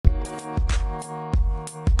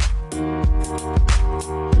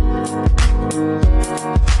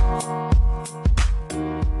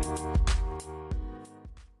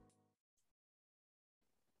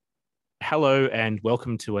Hello and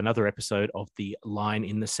welcome to another episode of the Line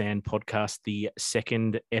in the Sand podcast, the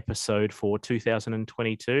second episode for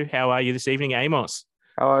 2022. How are you this evening, Amos?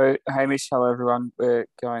 Hello, Hamish. Hello, everyone. We're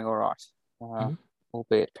going all right, Mhm.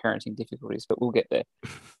 albeit parenting difficulties, but we'll get there.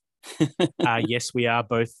 Yes, we are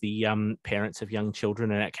both the parents of young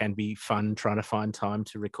children, and it can be fun trying to find time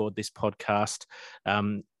to record this podcast.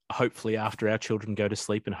 Hopefully after our children go to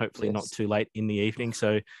sleep and hopefully not Yes. too late in the evening.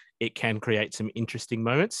 So it can create some interesting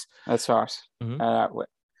moments. That's right. Mhm.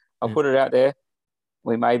 I'll put it out there.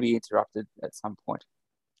 We may be interrupted at some point.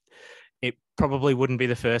 It probably wouldn't be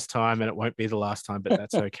the first time and it won't be the last time, but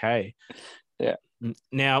that's okay. Yeah.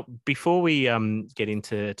 Now, before we get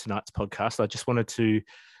into tonight's podcast, I just wanted to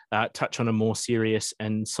touch on a more serious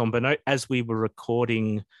and somber note. As we were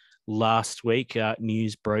recording last week,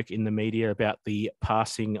 news broke in the media about the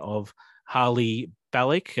passing of Harley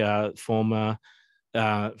Ballick, former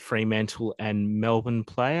Fremantle and Melbourne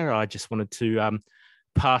player. I just wanted to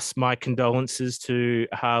pass my condolences to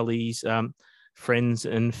Harley's friends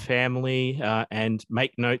and family, and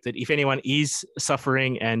make note that if anyone is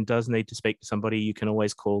suffering and does need to speak to somebody, you can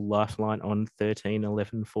always call Lifeline on 13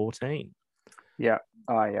 11 14. Yeah,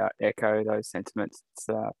 I echo those sentiments. It's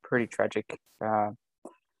pretty tragic,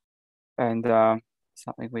 and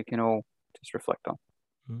something we can all just reflect on.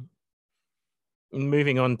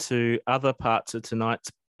 Moving on to other parts of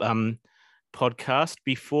tonight's podcast,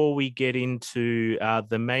 before we get into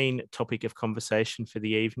the main topic of conversation for the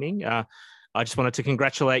evening, I just wanted to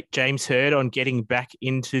congratulate James Hird on getting back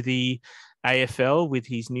into the AFL with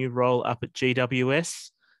his new role up at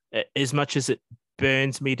GWS. As much as it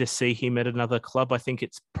burns me to see him at another club, I think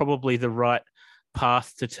it's probably the right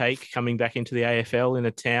path to take, coming back into the AFL in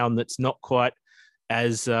a town that's not quite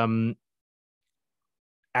as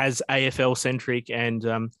AFL centric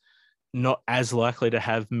and not as likely to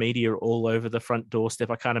have media all over the front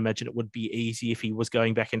doorstep. I can't imagine it would be easy if he was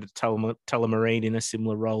going back into Tullamarine in a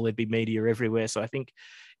similar role. There'd be media everywhere. So I think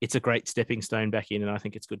it's a great stepping stone back in, and I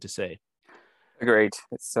think it's good to see. Agreed.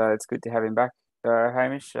 It's good to have him back,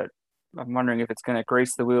 Hamish. I'm wondering if it's going to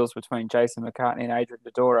grease the wheels between Jason McCartney and Adrian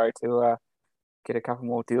Dodoro to get a couple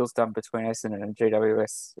more deals done between Essendon and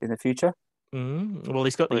GWS in the future. Well,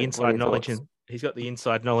 he's got the inside knowledge, and he's got the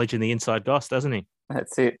inside knowledge and the inside goss, doesn't he?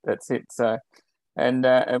 That's it. So, and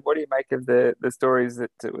what do you make of the stories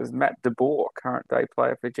that it was Matt De Boer, current day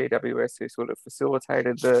player for GWS, who sort of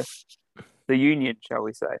facilitated the union, shall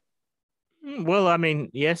we say? Well, I mean,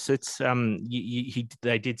 yes, it's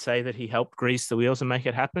they did say that he helped grease the wheels and make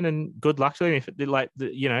it happen, and good luck to him. If it did,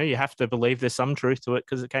 you have to believe there's some truth to it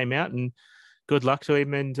because it came out, and good luck to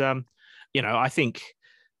him. And I think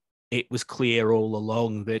it was clear all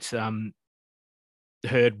along that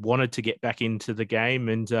Hird wanted to get back into the game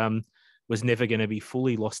and was never going to be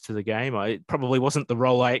fully lost to the game. It probably wasn't the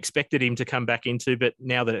role I expected him to come back into, but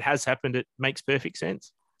now that it has happened, it makes perfect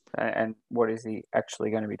sense. And what is he actually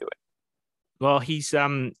going to be doing? Well, he's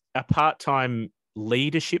a part-time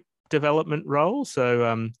leadership development role.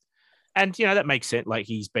 So, and that makes sense. Like,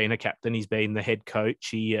 he's been a captain, he's been the head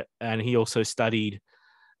coach, and he also studied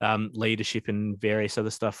leadership and various other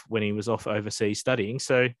stuff when he was off overseas studying.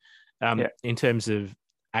 So, in terms of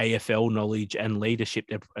AFL knowledge and leadership,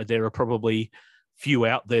 there are probably few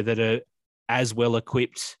out there that are as well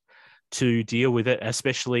equipped to deal with it,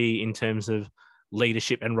 especially in terms of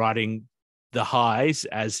leadership and riding the highs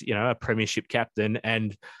as, a premiership captain.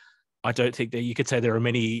 And I don't think that you could say there are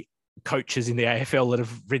many coaches in the AFL that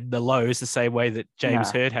have ridden the lows the same way that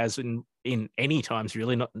James Hird has in any times,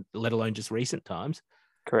 really, not let alone just recent times.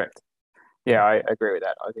 Correct. Yeah, I agree with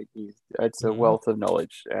that. I think it's a wealth of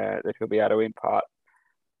knowledge that he'll be able to impart.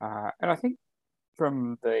 And I think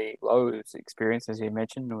from the lows experience, as you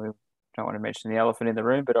mentioned, we don't want to mention the elephant in the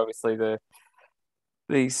room, but obviously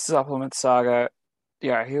the supplement saga,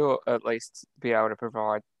 he'll at least be able to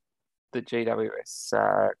provide the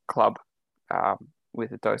GWS club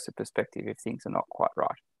with a dose of perspective if things are not quite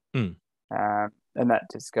right. And that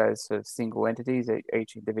just goes for single entities,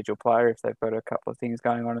 each individual player. If they've got a couple of things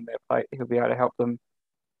going on in their plate, he'll be able to help them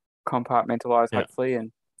compartmentalize, hopefully,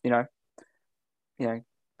 and get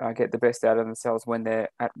the best out of themselves when they're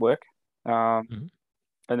at work. And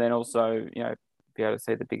then also, be able to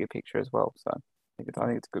see the bigger picture as well. So I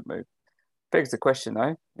think it's a good move. Begs the question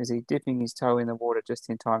though: is he dipping his toe in the water just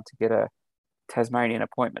in time to get a Tasmanian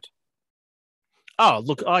appointment? Oh,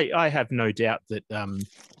 look, I have no doubt that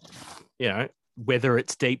whether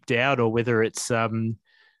it's deep down or whether it's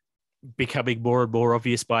becoming more and more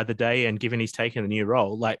obvious by the day, and given he's taken a new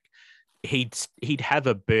role, like he'd have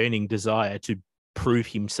a burning desire to prove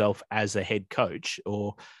himself as a head coach,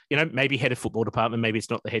 or maybe head of football department. Maybe it's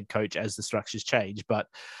not the head coach as the structures change, but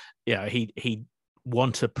he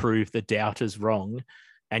want to prove the doubters wrong,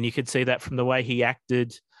 and you could see that from the way he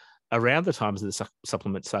acted around the times of the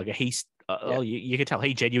supplement saga. You could tell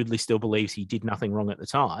he genuinely still believes he did nothing wrong at the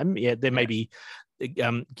time. Yeah, there may be,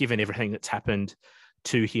 given everything that's happened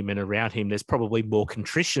to him and around him, there's probably more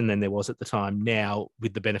contrition than there was at the time now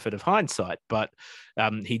with the benefit of hindsight, but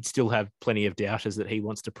he'd still have plenty of doubters that he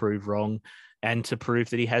wants to prove wrong and to prove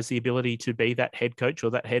that he has the ability to be that head coach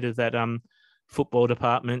or that head of that football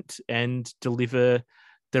department and deliver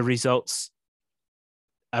the results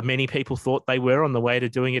many people thought they were on the way to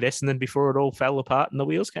doing it Essendon before it all fell apart and the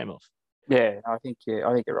wheels came off. Yeah, I think you're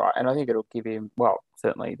right, and I think it'll give him, well,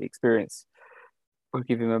 certainly the experience will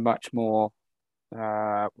give him a much more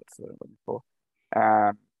what's the word I'm looking for?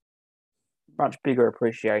 Much bigger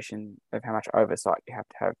appreciation of how much oversight you have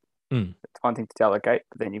to have. It's one thing to delegate,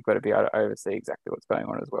 but then you've got to be able to oversee exactly what's going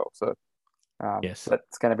on as well. So yes,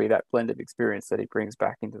 that's going to be that blended experience that he brings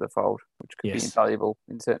back into the fold, which could be invaluable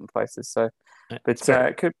in certain places. So, but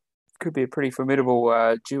it could be a pretty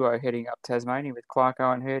formidable duo heading up Tasmania with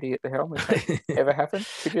Clarko and Hurdy at the helm. If that ever happened,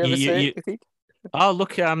 could you ever see it? You think? Oh,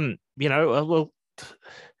 look, well,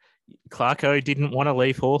 Clarko didn't want to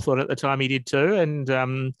leave Hawthorn at the time he did too,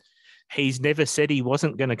 and he's never said he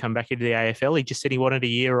wasn't going to come back into the AFL. He just said he wanted a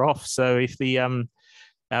year off. So if the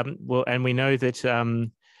and we know that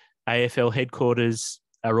AFL headquarters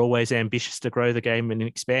are always ambitious to grow the game and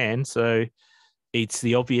expand. So it's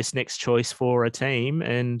the obvious next choice for a team,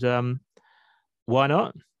 and why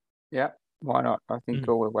not? Yeah, why not? I think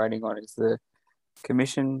all we're waiting on is the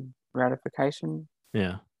commission ratification.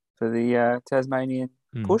 Yeah, for the Tasmanian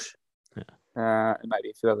push. Yeah. And maybe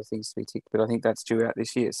a few other things to be ticked, but I think that's due out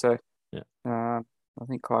this year. So I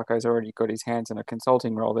think Clarko's already got his hands in a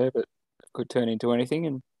consulting role there, but it could turn into anything.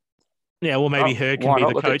 And well, maybe Hurd can be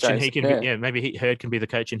the coach, and he can be. Yeah, maybe Hurd can be the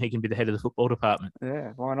coach, and he can be the head of the football department.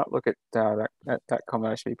 Yeah, why not look at that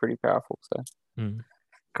combination? Be pretty powerful. So,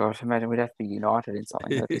 gosh, imagine we'd have to be united in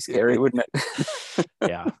something. That'd be scary, wouldn't it?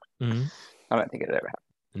 Yeah, I don't think it'd ever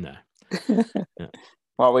happen. No.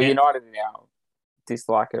 Well, we're united in our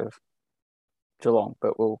dislike of Geelong,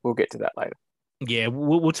 but we'll get to that later. Yeah,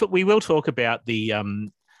 we will talk about the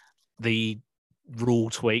rule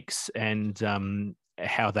tweaks and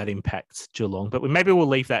how that impacts Geelong, but maybe we'll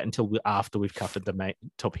leave that until after we've covered the main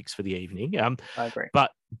topics for the evening. I agree. But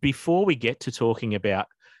before we get to talking about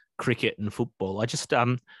cricket and football, I just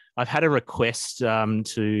I've had a request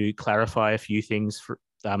to clarify a few things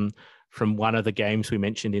from one of the games we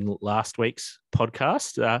mentioned in last week's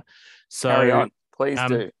podcast. So carry on, please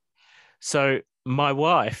do. So my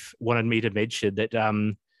wife wanted me to mention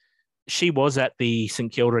that she was at the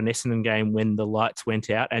St Kilda and Essendon game when the lights went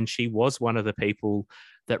out, and she was one of the people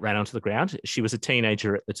that ran onto the ground. She was a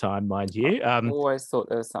teenager at the time, mind you. I always thought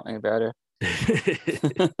there was something about her.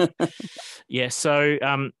 Yeah,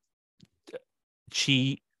 so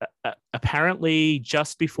she apparently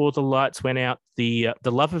just before the lights went out, the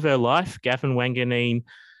love of her life, Gavin Wanganeen,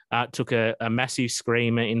 took a massive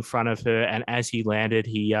screamer in front of her, and as he landed,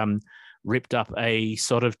 he ripped up a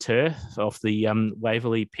sod of turf off the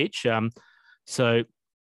Waverley pitch. So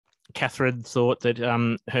Catherine thought that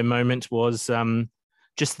her moment was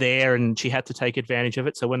just there and she had to take advantage of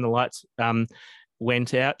it. So when the lights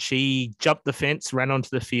went out, she jumped the fence, ran onto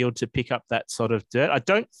the field to pick up that sort of dirt. I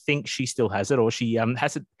don't think she still has it, or she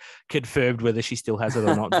hasn't confirmed whether she still has it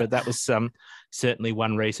or not, but that was certainly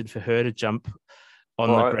one reason for her to jump on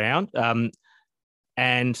the ground.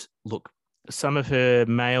 And look, some of her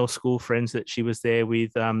male school friends that she was there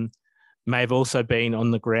with may have also been on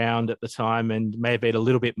the ground at the time and may have been a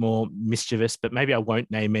little bit more mischievous, but maybe I won't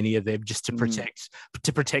name any of them just to protect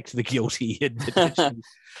the guilty and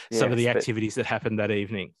some of the activities that happened that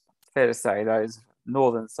evening. Fair to say, those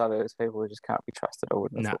northern suburbs people just can't be trusted, I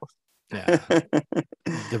wouldn't have thought. Yeah.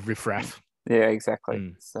 The riffraff. Yeah,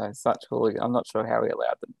 exactly. So such hooligan. I'm not sure how we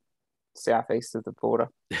allowed them southeast of the border.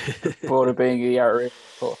 The border being the Yarra River,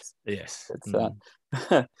 of course. Yes. It's, it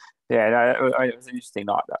was an interesting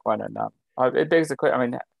night, that one. And it begs the question. I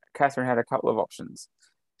mean, Catherine had a couple of options.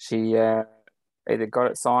 She either got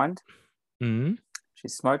it signed, she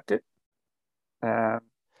smoked it,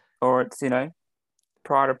 or it's,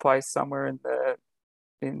 pride of place somewhere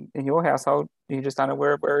in your household. You're just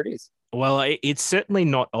unaware of where it is. Well, it's certainly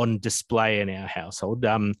not on display in our household.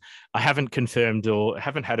 I haven't confirmed or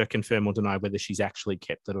haven't had her confirm or deny whether she's actually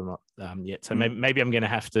kept it or not yet. So maybe I'm going to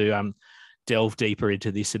have to delve deeper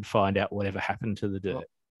into this and find out whatever happened to the dirt.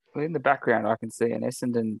 Well, in the background, I can see an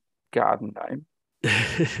Essendon garden gnome.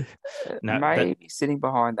 Maybe sitting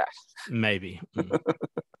behind that. Maybe.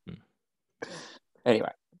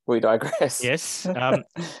 Anyway, we digress. Yes.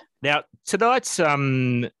 Now, tonight's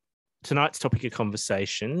tonight's topic of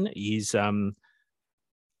conversation is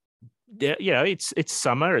it's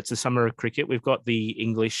summer. It's the summer of cricket. We've got the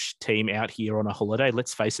English team out here on a holiday.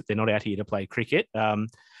 Let's face it, they're not out here to play cricket.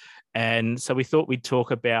 And so we thought we'd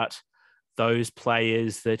talk about those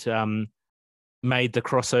players that made the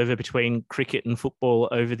crossover between cricket and football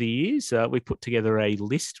over the years. We put together a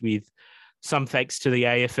list with some thanks to the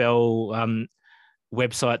AFL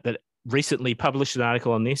website that recently published an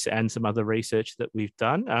article on this and some other research that we've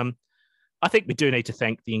done. I think we do need to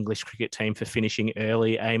thank the English cricket team for finishing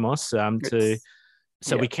early, Amos, so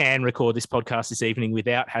we can record this podcast this evening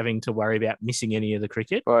without having to worry about missing any of the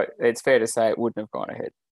cricket. But it's fair to say it wouldn't have gone ahead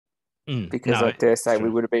because I dare say we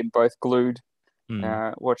would have been both glued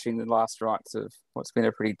watching the last rites of what's been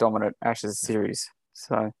a pretty dominant Ashes series.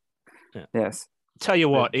 So, yes. Tell you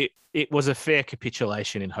what, it was a fair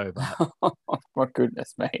capitulation in Hobart. Oh, my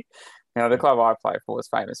goodness me. Now, the club I play for was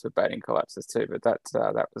famous for batting collapses too, but that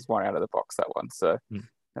was one out of the box, that one. So,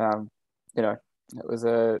 it was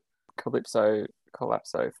a collapso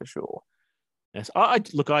for sure. Yes, I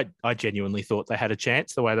genuinely thought they had a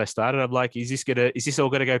chance the way they started. I'm like, is this all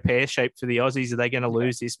gonna go pear shaped for the Aussies? Are they going to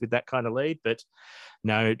lose this with that kind of lead? But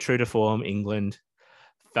no, true to form, England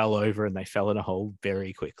fell over and they fell in a hole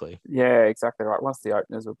very quickly. Yeah, exactly right. Once the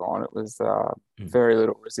openers were gone, it was very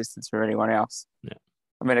little resistance from anyone else. Yeah.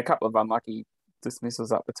 I mean, a couple of unlucky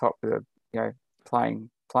dismissals up the top with playing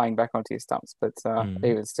back onto your stumps, but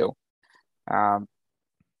even still,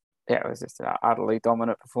 it was just an utterly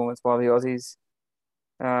dominant performance by the Aussies.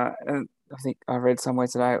 And I think I read somewhere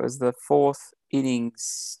today it was the fourth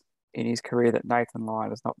innings in his career that Nathan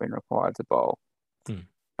Lyon has not been required to bowl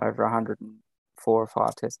over 104 or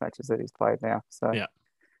 5 Test matches that he's played now. So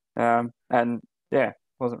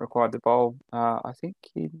wasn't required to bowl. I think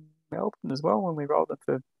in Melbourne as well when we rolled them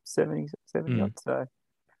for 70 odd. So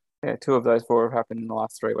yeah, 2 of those 4 have happened in the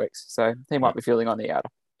last 3 weeks. So he might be feeling on the outer.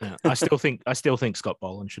 Yeah, I still think Scott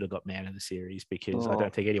Boland should have got man of the series because I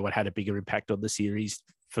don't think anyone had a bigger impact on the series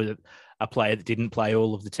for a player that didn't play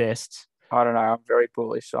all of the tests. I don't know. I'm very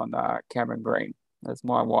bullish on Cameron Green, as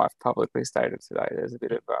my wife publicly stated today. There's a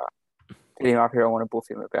bit of get him up here. I want to buff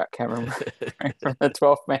him about Cameron Green from the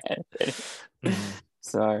 12th man.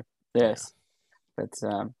 So yes, but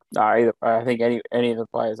I think any of the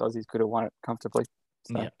players Aussies could have won it comfortably.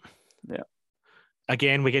 So, yeah.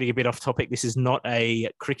 Again, we're getting a bit off topic. This is not a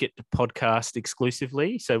cricket podcast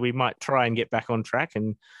exclusively, so we might try and get back on track.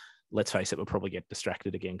 And let's face it, we'll probably get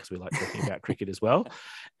distracted again because we like talking about cricket as well.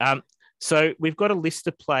 So we've got a list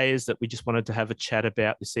of players that we just wanted to have a chat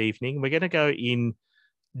about this evening. We're going to go in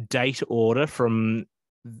date order from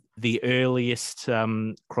the earliest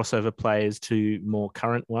crossover players to more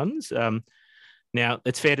current ones. Now,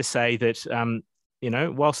 it's fair to say that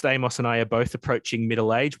whilst Amos and I are both approaching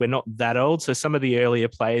middle age, we're not that old. So some of the earlier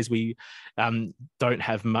players we don't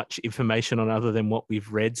have much information on other than what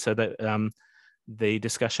we've read, so that the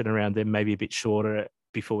discussion around them may be a bit shorter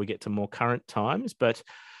before we get to more current times. But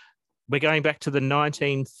we're going back to the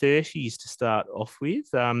 1930s to start off with.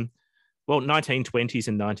 1920s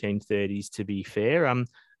and 1930s to be fair.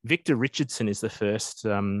 Victor Richardson is the first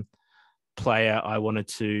player I wanted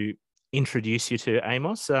to introduce you to,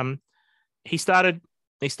 Amos. He started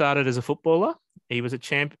as a footballer. He was a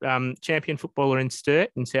champion footballer in Sturt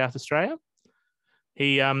in South Australia.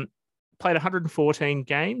 He played 114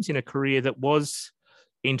 games in a career that was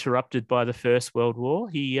interrupted by the First World War.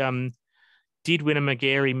 He did win a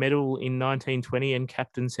Magarey medal in 1920 and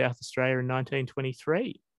captained South Australia in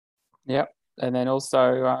 1923. Yep. And then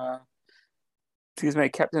also,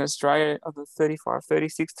 captain Australia of the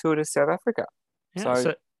 35-36 tour to South Africa. Yeah,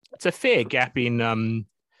 so it's a fair gap in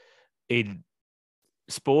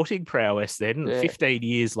sporting prowess then. Yeah. 15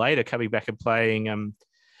 years later, coming back and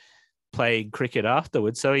playing cricket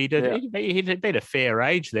afterwards. So he'd been a fair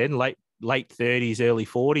age then, late 30s, early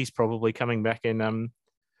 40s, probably coming back and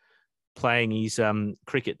playing his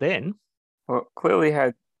cricket then. Well, clearly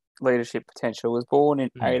had leadership potential. Was born in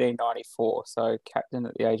 1894, so captain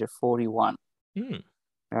at the age of 41.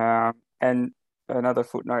 And another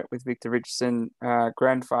footnote with Victor Richardson,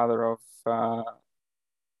 grandfather of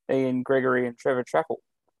Ian Gregory and Trevor Chappell.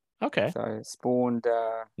 Okay. So spawned,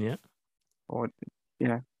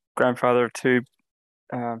 grandfather of 2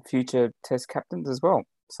 future Test captains as well.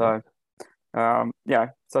 So,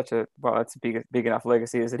 that's a big enough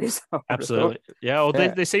legacy as it is. Absolutely. Yeah. Well,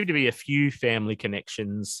 there seem to be a few family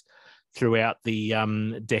connections throughout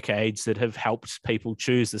the decades that have helped people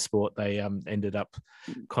choose the sport they ended up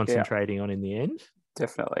concentrating on in the end.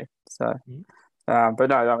 Definitely. So, but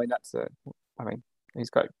no, I mean, he's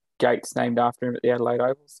got Gates named after him at the Adelaide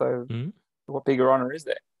Oval. So, what bigger honour is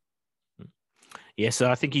there? Yeah,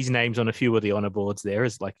 so I think his name's on a few of the honour boards there,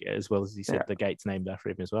 as well as he said, Yeah. the gate's named after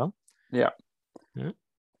him as well. Yeah.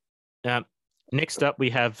 Next up, we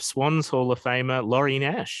have Swans Hall of Famer Laurie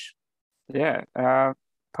Nash. Yeah.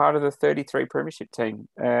 Part of the 33 premiership team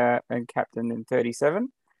and captain in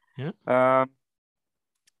 37. Yeah. The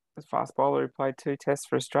fast bowler who played 2 tests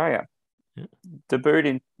for Australia. Yeah. Debuted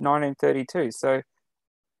in 1932. So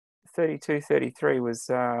 32-33 was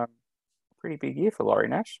a pretty big year for Laurie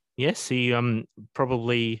Nash. Yes, he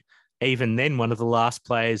probably even then one of the last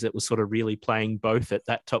players that was sort of really playing both at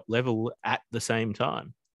that top level at the same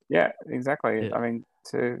time. Yeah, exactly. Yeah. I mean,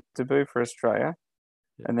 to debut for Australia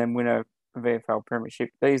and then win a VFL premiership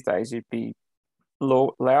these days, you'd be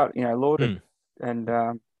lauded. And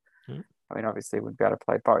I mean, obviously, we'd be able to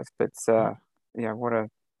play both, but what a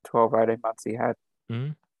 12, 18 months he had.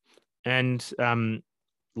 And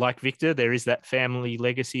like Victor, there is that family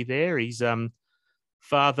legacy there. His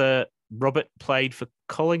father, Robert, played for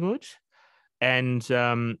Collingwood and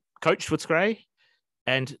coached Footscray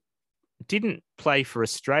and didn't play for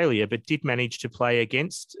Australia, but did manage to play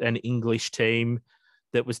against an English team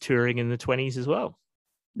that was touring in the 20s as well.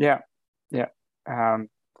 Yeah.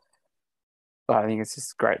 I think it's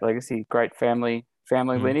just great legacy, great family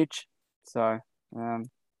lineage. So I was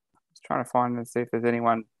trying to find and see if there's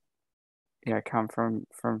anyone, come from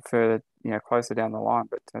further, closer down the line,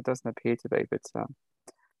 but it doesn't appear to be. But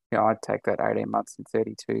I'd take that 18 months and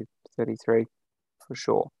 32, 33 for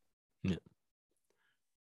sure.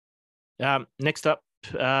 Yeah. Next up,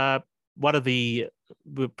 we're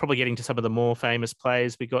probably getting to some of the more famous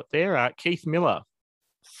players we got there. Keith Miller.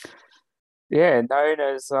 Yeah, known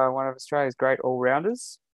as one of Australia's great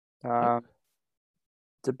all-rounders. Debuted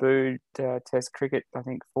Test cricket, I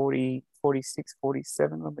think 40, 46,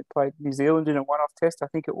 47 when we played New Zealand in a one-off test, I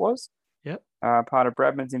think it was. Yep. Part of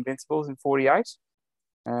Bradman's Invincibles in 48.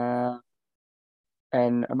 And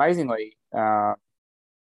amazingly,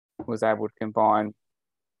 was able to combine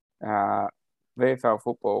VFL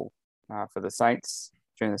football for the Saints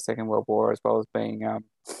during the Second World War, as well as being a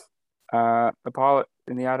pilot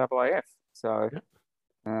in the RAAF. So,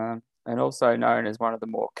 and also known as one of the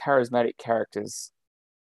more charismatic characters,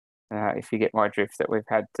 if you get my drift, that we've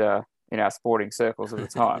had in our sporting circles at the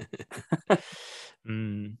time.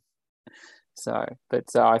 So,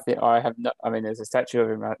 but I think I have not. I mean, there's a statue of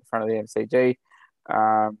him in front of the MCG.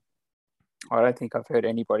 I don't think I've heard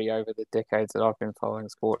anybody over the decades that I've been following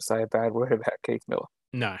sport say a bad word about Keith Miller.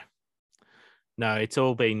 No, it's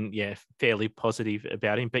all been fairly positive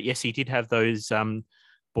about him. But yes, he did have those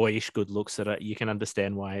boyish good looks that you can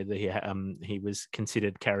understand why he was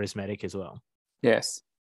considered charismatic as well. Yes.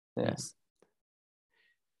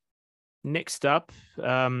 Next up,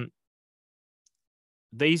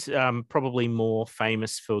 these probably more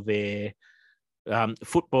famous for their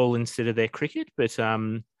football instead of their cricket, but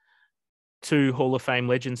two Hall of Fame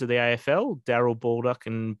legends of the AFL, Darryl Baldock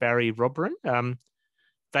and Barry Robran.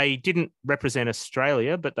 They didn't represent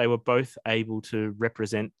Australia, but they were both able to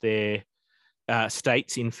represent their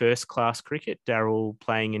states in first-class cricket, Darryl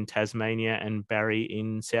playing in Tasmania and Barry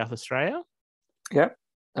in South Australia. Yep.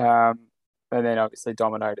 And then obviously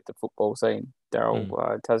dominated the football scene,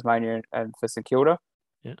 Darryl, Tasmania and for St Kilda.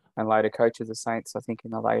 Yeah. And later coach of the Saints, I think,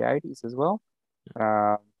 in the late 80s as well.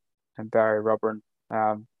 And Barry Robran,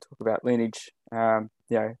 talk about lineage,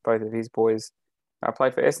 both of his boys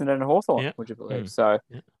played for Essendon and Hawthorn, would you believe? So,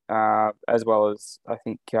 as well as, I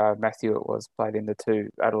think, Matthew played in the two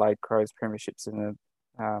Adelaide Crows premierships in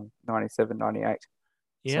the 97, 98.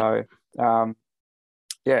 Yeah. So,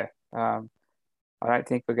 I don't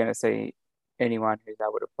think we're going to see anyone who's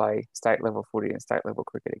able to play state level footy and state level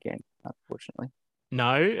cricket again, unfortunately.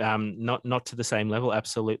 No, not to the same level.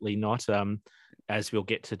 Absolutely not. As we'll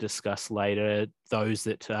get to discuss later, those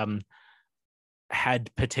that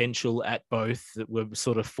had potential at both that were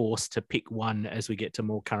sort of forced to pick one as we get to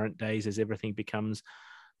more current days, as everything becomes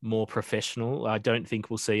more professional. I don't think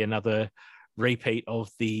we'll see another repeat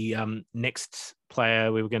of the next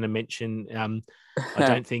player we were going to mention. I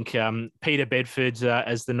don't think Peter Bedford,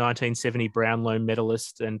 as the 1970 Brownlow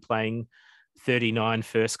medalist and playing 39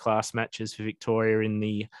 first-class matches for Victoria in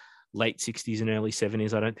the late 60s and early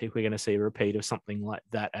 70s, I don't think we're going to see a repeat of something like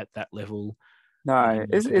that at that level. No,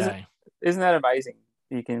 isn't that amazing?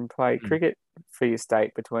 You can play cricket for your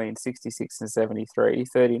state between 66 and 73,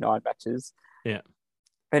 39 matches. Yeah.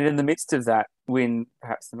 And in the midst of that, win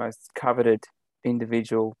perhaps the most coveted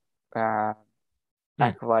individual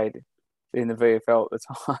accolade in the VFL at the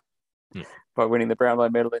time by winning the Brownlow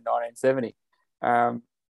medal in 1970.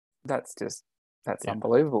 That's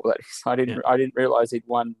unbelievable. I didn't realise he'd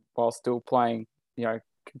won while still playing,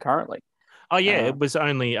 concurrently. Oh yeah, it was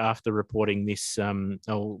only after reporting this,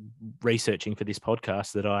 or researching for this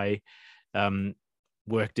podcast that I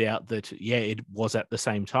worked out that it was at the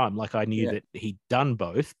same time. Like I knew that he'd done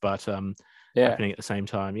both, but happening at the same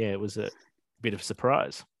time. Yeah, it was a bit of a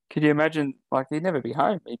surprise. Could you imagine? Like he'd never be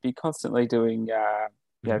home. He'd be constantly doing,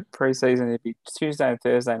 pre-season. It'd be Tuesday and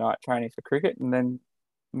Thursday night training for cricket, and then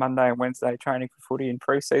Monday and Wednesday training for footy in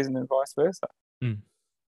pre-season, and vice versa. Mm.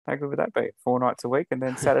 How good would that be? 4 nights a week, and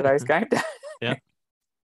then Saturday's game day. Yeah.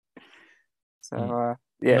 So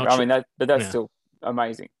that's still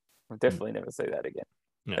amazing. We'll definitely never see that again.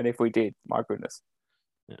 Yeah. And if we did, my goodness,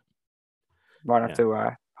 yeah. might have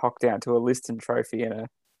to hock down to a Liston trophy and a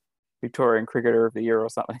Victorian Cricketer of the Year or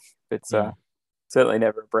something. But certainly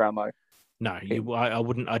never a Brownlow. No, I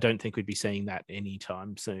wouldn't. I don't think we'd be seeing that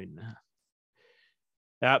anytime soon.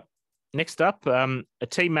 Next up, a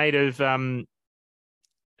teammate of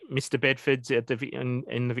Mr. Bedford's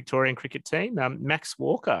in the Victorian cricket team, Max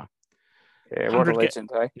Walker. Yeah, what a legend,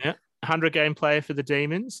 hey? Yeah, 100-game player for the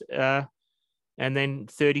Demons, and then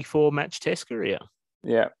 34-match Test career.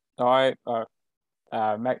 Yeah,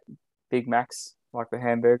 Big Max, like the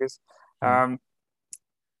hamburgers.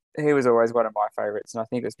 He was always one of my favourites, and I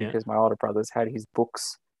think it's because my older brothers had his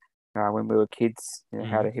books when we were kids,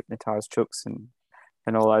 how to hypnotise chooks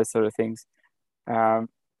and all those sort of things.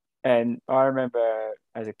 And I remember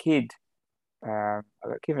as a kid, I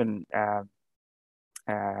got given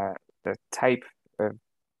the tape of,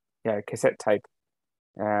 cassette tape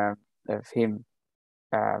of him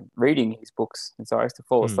reading his books, and so I used to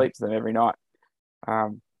fall asleep to them every night.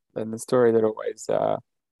 And the story that always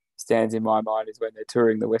stands in my mind is when they're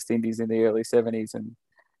touring the West Indies in the early 70s, and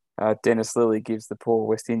Dennis Lilly gives the poor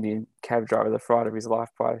West Indian cab driver the fright of his life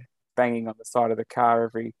by banging on the side of the car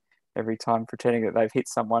every time, pretending that they've hit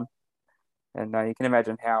someone. And you can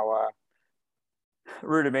imagine how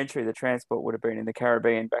rudimentary the transport would have been in the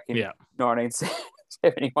Caribbean back in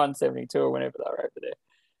 1971, 72, or whenever they were over there.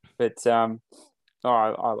 But I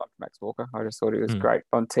loved Max Walker. I just thought he was great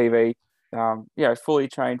on TV. Fully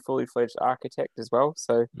trained, fully fledged architect as well.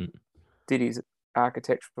 So did his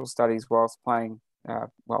architectural studies whilst playing, I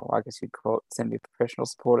guess you'd call it semi-professional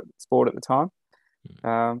sport at the time.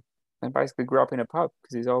 And basically grew up in a pub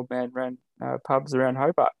because his old man ran pubs around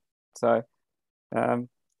Hobart. So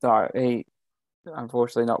he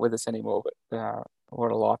unfortunately not with us anymore, but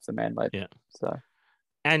what a life the man led. Yeah. So,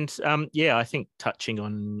 and I think touching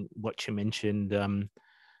on what you mentioned,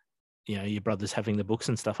 your brothers having the books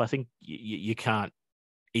and stuff, I think you can't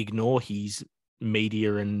ignore his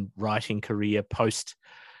media and writing career post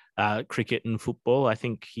cricket and football. I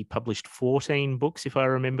think he published 14 books, if I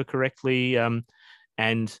remember correctly,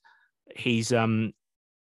 and he's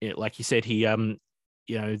like you said, he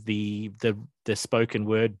the spoken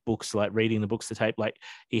word books, like reading the books to tape, like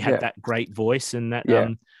he had that great voice, and that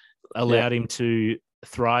allowed him to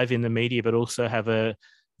thrive in the media, but also have a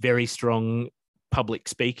very strong public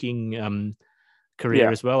speaking career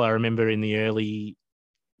as well. I remember in the early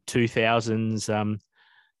 2000s,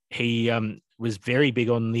 he was very big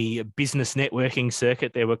on the business networking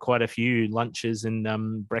circuit. There were quite a few lunches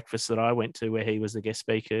and breakfasts that I went to where he was the guest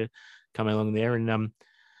speaker coming along there, and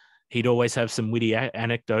he'd always have some witty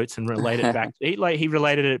anecdotes and relate it back. He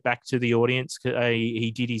related it back to the audience.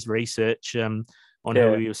 He did his research on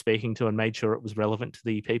who he was speaking to and made sure it was relevant to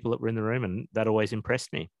the people that were in the room, and that always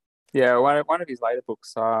impressed me. Yeah, one of his later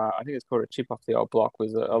books, I think it's called A Chip Off the Old Block,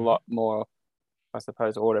 was a lot more, I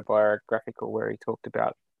suppose, autobiographical, where he talked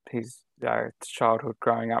about his childhood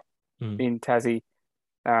growing up in Tassie,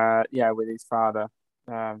 with his father,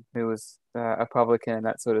 who was a publican and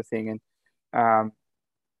that sort of thing. And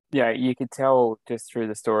you could tell just through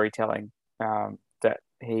the storytelling that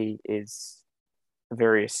he is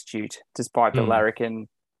very astute, despite the larrikin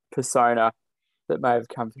persona that may have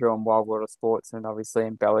come through on Wild World of Sports and obviously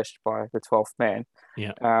embellished by the 12th man.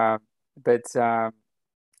 Yeah.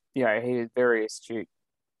 He is very astute.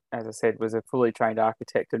 As I said, was a fully trained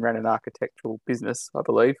architect and ran an architectural business, I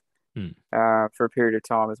believe, for a period of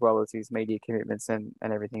time, as well as his media commitments and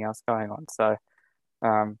everything else going on. So,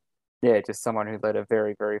 just someone who led a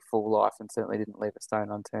very, very full life and certainly didn't leave a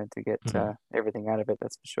stone unturned to get everything out of it,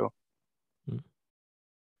 that's for sure.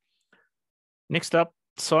 Next up,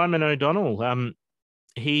 Simon O'Donnell.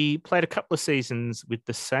 He played a couple of seasons with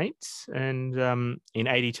the Saints and in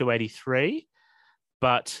 82-83,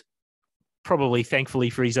 but probably thankfully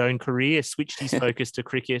for his own career, switched his focus to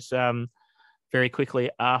cricket very quickly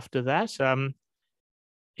after that.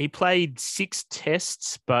 He played 6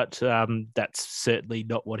 tests, but that's certainly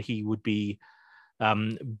not what he would be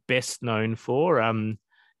best known for.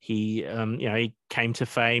 He came to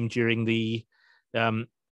fame during the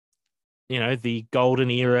the golden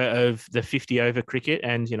era of the 50 over cricket.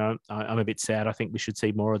 And, I'm a bit sad. I think we should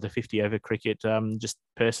see more of the 50 over cricket, just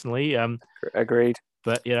personally. Agreed.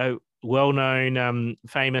 But, well-known,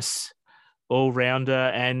 famous all-rounder,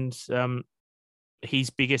 and his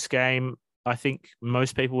biggest game, I think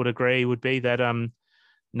most people would agree, would be that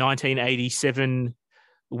 1987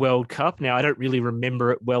 World Cup. Now, I don't really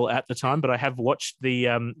remember it well at the time, but I have watched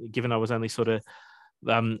given I was only sort of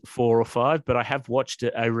 4 or 5, but I have watched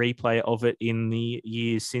a replay of it in the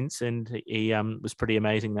years since, and he was pretty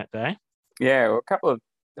amazing that day. Yeah, well, a couple of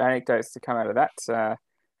anecdotes to come out of that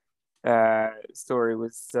story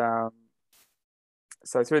was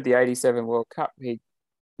so through the 87 World Cup, he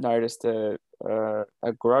noticed a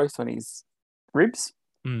growth on his ribs.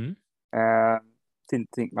 Mm. Didn't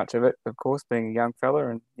think much of it, of course, being a young fella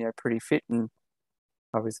and pretty fit, and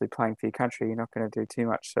obviously playing for your country, you're not going to do too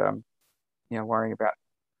much worrying about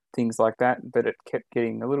things like that. But it kept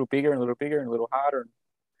getting a little bigger and a little bigger and a little harder. And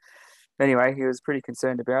anyway, he was pretty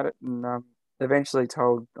concerned about it, and eventually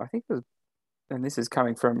told, I think it was, and this is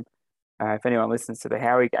coming from, if anyone listens to the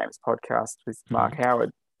Howie Games podcast with Mark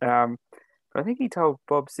Howard, but I think he told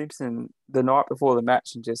Bob Simpson the night before the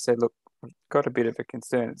match and just said, look, I've got a bit of a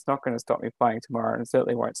concern. It's not going to stop me playing tomorrow, and it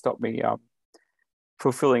certainly won't stop me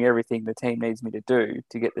fulfilling everything the team needs me to do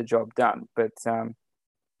to get the job done. But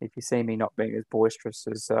if you see me not being as boisterous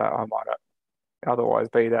as I might otherwise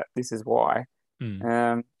be, that this is why.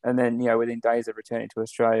 And then, within days of returning to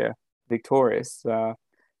Australia victorious,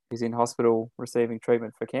 he's in hospital receiving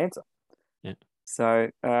treatment for cancer. Yeah.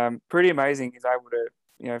 So pretty amazing. He's able to,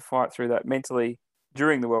 fight through that mentally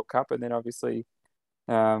during the World Cup, and then obviously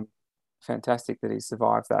fantastic that he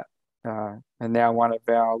survived that. And now one of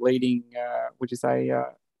our leading, would you say,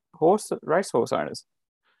 racehorse owners.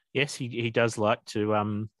 Yes, he does like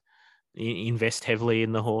to invest heavily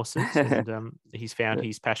in the horses, and he's found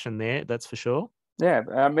his passion there. That's for sure. Yeah,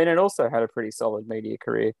 and also had a pretty solid media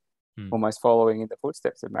career, almost following in the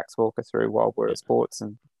footsteps of Max Walker through Wild World of Sports,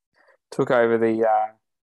 and took over the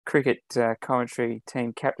cricket commentary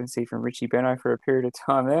team captaincy from Richie Benaud for a period of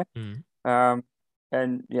time there.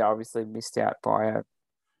 And obviously missed out by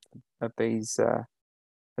a B's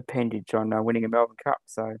appendage on winning a Melbourne Cup.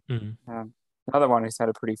 So another one who's had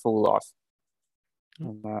a pretty full life,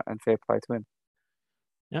 and fair play to him.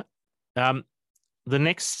 Yeah. The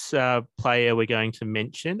next player we're going to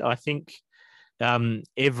mention, I think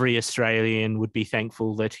every Australian would be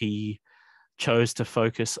thankful that he chose to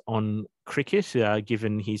focus on cricket,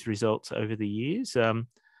 given his results over the years.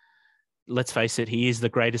 Let's face it, he is the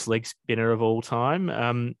greatest leg spinner of all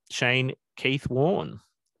time, Shane Keith Warne.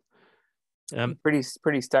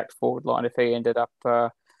 Pretty stacked forward line if he ended up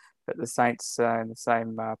at the Saints in the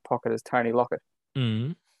same pocket as Tony Lockett.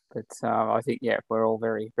 But I think, we're all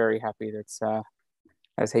very, very happy that,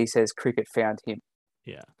 as he says, cricket found him.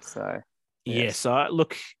 Yeah. So yes,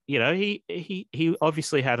 look, he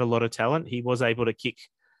obviously had a lot of talent. He was able to kick.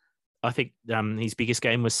 I think his biggest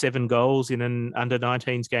game was 7 goals in an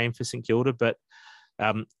under-19s game for St Kilda, but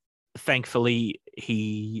thankfully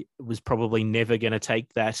he was probably never going to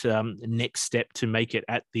take that next step to make it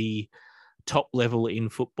at the top level in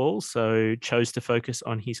football. So chose to focus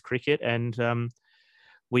on his cricket, and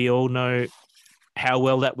we all know how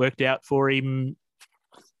well that worked out for him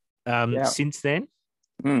since then.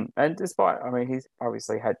 And despite, he's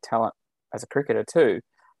obviously had talent as a cricketer too.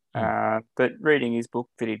 But reading his book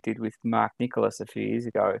that he did with Mark Nicholas a few years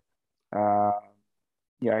ago,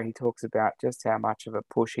 he talks about just how much of a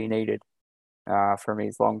push he needed from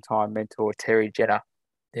his longtime mentor, Terry Jenner.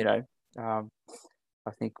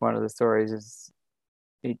 I think one of the stories is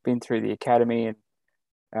he'd been through the academy, and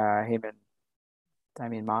him and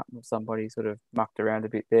Damien Martin or somebody sort of mucked around a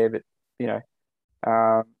bit there, but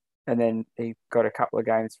and then he got a couple of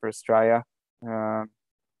games for Australia,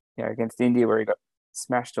 against India, where he got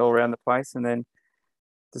smashed all around the place, and then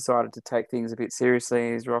decided to take things a bit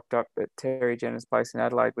seriously. He's rocked up at Terry Jenner's place in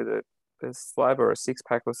Adelaide with a slab or a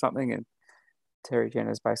 6-pack or something, and Terry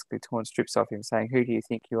Jenner's basically torn strips off him, saying, "Who do you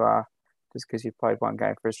think you are? Just because you played one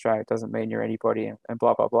game for Australia doesn't mean you're anybody," and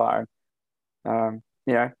blah, blah, blah. And,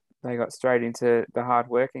 they got straight into the hard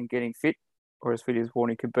work and getting fit, or as fit as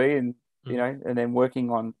Warney could be, and, and then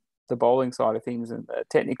working on the bowling side of things and the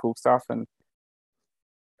technical stuff. And,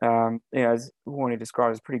 as Warney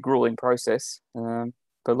described, it's a pretty grueling process.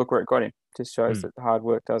 But look where it got him. Just shows that the hard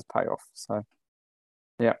work does pay off. So,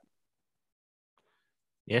 yeah.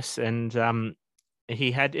 Yes, and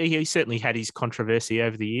he certainly had his controversy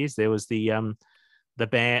over the years. There was the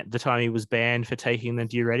time he was banned for taking the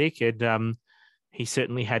diuretic, and he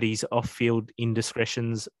certainly had his off-field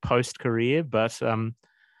indiscretions post-career. But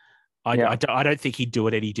I don't think he'd do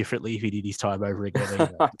it any differently if he did his time over again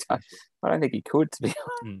either. I don't think he could, to be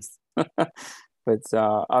honest. But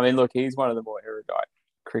I mean, look, he's one of the more erudite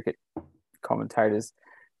cricket commentators.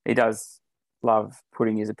 He does love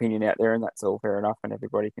putting his opinion out there, and that's all fair enough, and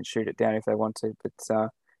everybody can shoot it down if they want to. But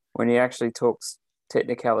when he actually talks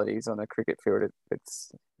technicalities on a cricket field,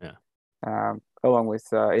 it's along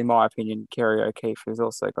with, in my opinion, Kerry O'Keefe, who's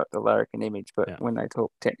also got the Larrick and image. But when they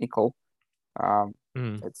talk technical,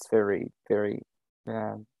 it's very, very,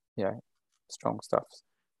 strong stuff.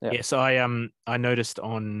 Yeah. Yes, I noticed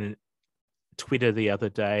on Twitter the other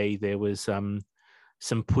day there was some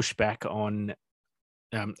pushback on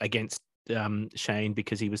against Shane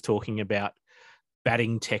because he was talking about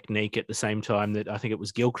batting technique at the same time that I think it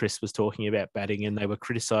was Gilchrist was talking about batting, and they were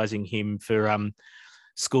criticising him for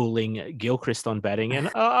schooling Gilchrist on batting, and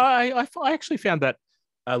I actually found that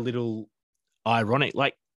a little ironic.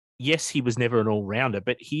 Like, yes, he was never an all-rounder,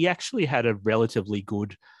 but he actually had a relatively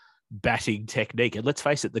good batting technique. And let's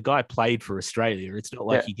face it, the guy played for Australia. It's not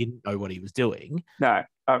like he didn't know what he was doing. No.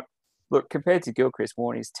 Look, compared to Gilchrist,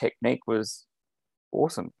 Warnie's technique was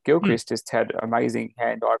awesome. Gilchrist just had amazing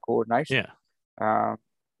hand-eye coordination. Yeah.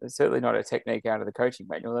 It's certainly not a technique out of the coaching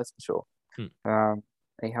manual, that's for sure.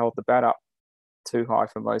 He held the bat up too high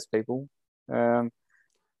for most people. And,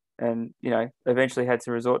 eventually had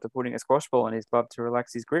to resort to putting a squash ball in his glove to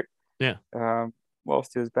relax his grip. Yeah.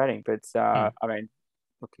 Whilst he was batting. But, I mean,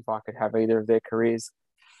 look, if I could have either of their careers,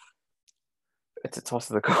 it's a toss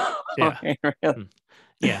of the coin. Yeah. Really.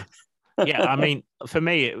 Yeah. Yeah. I mean, for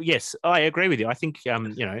me, yes, I agree with you. I think,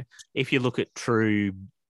 if you look at true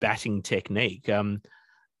batting technique,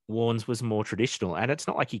 Warnes was more traditional, and it's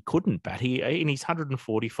not like he couldn't bat. He, in his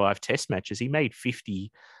 145 test matches, he made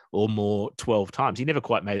 50 or more 12 times. He never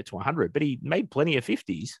quite made it to 100, but he made plenty of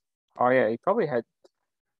 50s. Oh, yeah. He probably had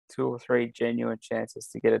 2 or 3 genuine chances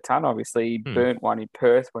to get a ton. Obviously, he burnt one in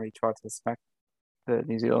Perth when he tried to smack the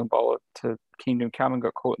New Zealand bowler to Kingdom Come and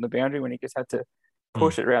got caught in the boundary when he just had to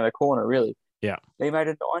push it around the corner, really. Yeah. He made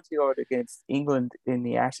a 90-odd against England in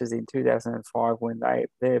the Ashes in 2005 when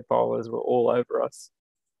their bowlers were all over us,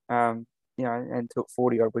 and took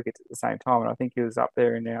 40-odd wickets at the same time. And I think he was up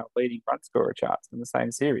there in our leading run scorer charts in the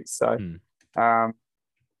same series. So, as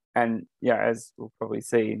we'll probably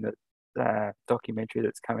see in the documentary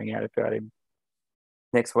that's coming out about him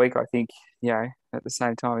next week, I think, at the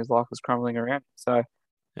same time his life was crumbling around. So,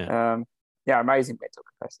 amazing mental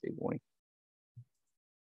capacity, Warnie.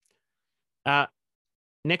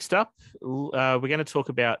 Next up, we're going to talk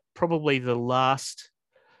about probably the last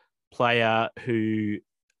player who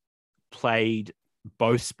played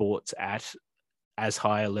both sports at as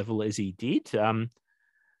high a level as he did.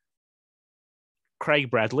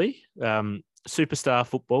 Craig Bradley, superstar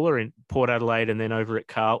footballer in Port Adelaide and then over at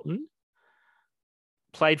Carlton.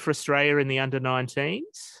 Played for Australia in the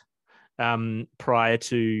under-19s prior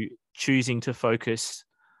to choosing to focus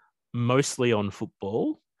mostly on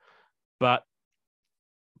football, but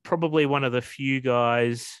probably one of the few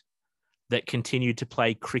guys that continued to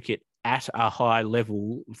play cricket at a high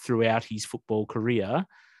level throughout his football career,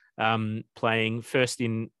 playing first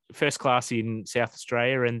class in South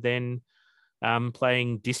Australia and then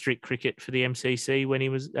playing district cricket for the MCC when he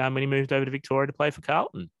moved over to Victoria to play for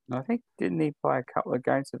Carlton. I think, didn't he play a couple of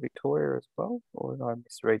games for Victoria as well? Or did I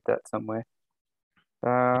misread that somewhere?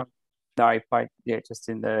 No, he played, just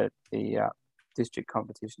in the district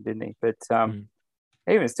competition, didn't he? But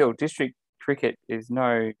even still, district cricket is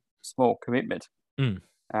no small commitment. And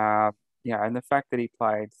the fact that he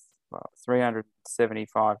played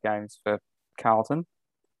 375 games for Carlton,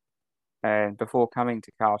 and before coming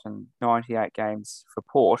to Carlton, 98 games for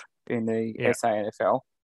Port in the SANFL,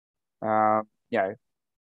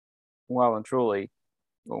 well and truly,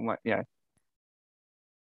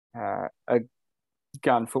 a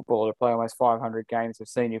gun footballer to play almost 500 games of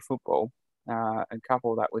senior football, and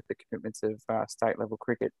couple that with the commitments of state level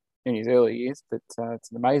cricket in his early years. But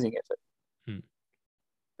it's an amazing effort.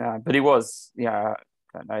 But he was, I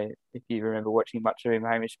don't know if you remember watching much of him,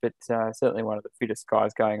 Hamish, but certainly one of the fittest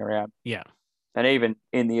guys going around. Yeah. And even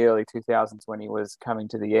in the early 2000s when he was coming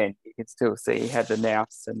to the end, you could still see he had the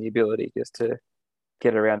nous and the ability just to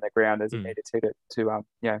get around the ground as he needed to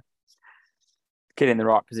get in the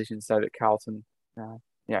right position so that Carlton,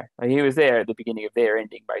 he was there at the beginning of their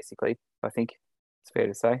ending, basically, I think it's fair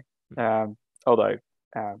to say. Although,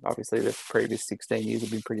 obviously, the previous 16 years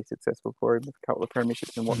have been pretty successful for him with a couple of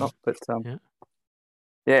premierships and whatnot. But,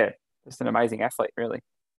 just an amazing athlete, really.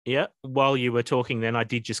 Yeah. While you were talking then, I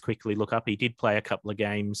did just quickly look up. He did play a couple of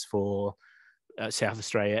games for South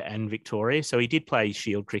Australia and Victoria. So he did play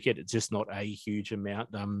Shield cricket. It's just not a huge amount.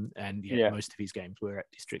 And most of his games were at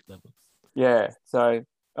district level. Yeah. So,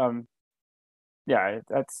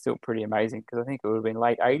 that's still pretty amazing because I think it would have been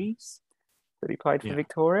late 80s that he played for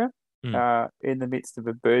Victoria in the midst of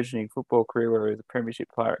a burgeoning football career where he was a premiership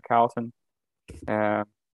player at Carlton. And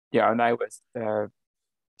they was a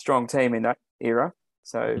strong team in that era.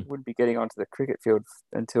 So wouldn't be getting onto the cricket field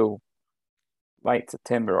until late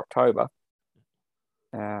September, October.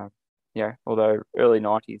 Although early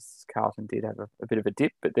 90s, Carlton did have a bit of a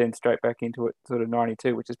dip, but then straight back into it sort of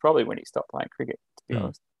 92, which is probably when he stopped playing cricket, to be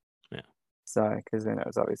honest. Yeah. So, because then it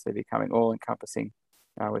was obviously becoming all-encompassing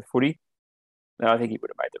with footy. And I think he would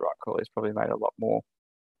have made the right call. He's probably made a lot more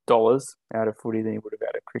dollars out of footy than he would have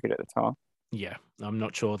out of cricket at the time. Yeah, I'm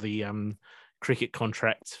not sure the cricket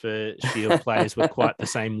contracts for Shield players were quite the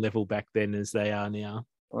same level back then as they are now.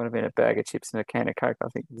 It would have been a bag of chips and a can of Coke, I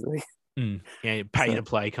think. Pay to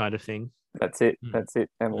play kind of thing. That's it. That's it.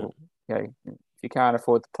 And if you can't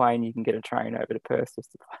afford the plane, you can get a train over to Perth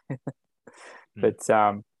just to play. But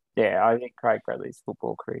I think Craig Bradley's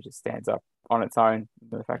football career just stands up on its own.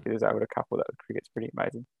 The fact that he was able to couple that with cricket's pretty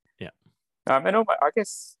amazing. Yeah. And I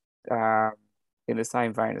guess in the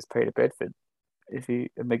same vein as Peter Bedford, if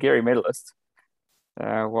he a Magarey medalist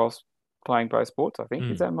whilst playing both sports, I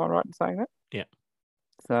think. Am I right in saying that? Yeah.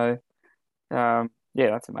 So,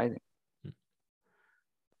 that's amazing.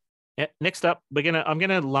 Yeah. Next up, I'm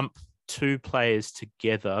gonna lump two players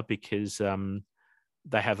together because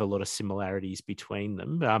they have a lot of similarities between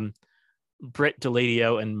them. Brett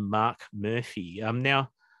Deledio and Mark Murphy. Now,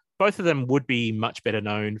 both of them would be much better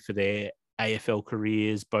known for their AFL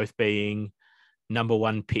careers, both being number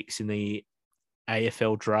one picks in the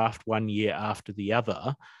AFL draft 1 year after the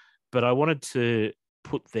other. But I wanted to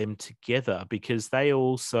put them together because they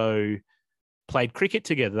also played cricket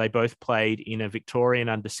together. They both played in a Victorian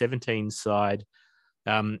under-17 side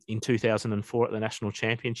in 2004 at the National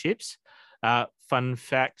Championships. Fun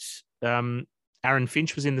fact, Aaron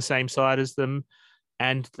Finch was in the same side as them,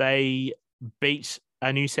 and they beat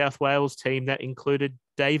a New South Wales team that included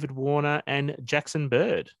David Warner and Jackson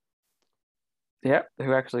Bird. Yeah,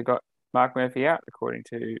 who actually got Mark Murphy out, according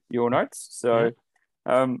to your notes. So,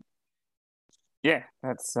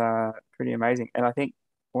 that's pretty amazing. And I think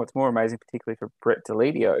what's more amazing, particularly for Brett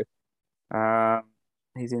Deledio,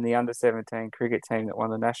 he's in the under-17 cricket team that won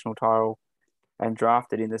the national title and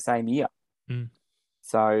drafted in the same year.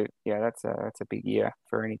 So, that's a big year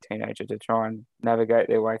for any teenager to try and navigate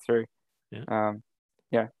their way through. And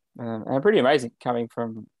pretty amazing coming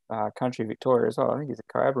from country Victoria as well. I think he's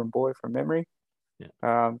a Coabram boy from memory.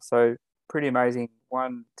 So pretty amazing,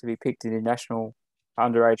 one, to be picked in the national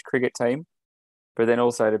underage cricket team, but then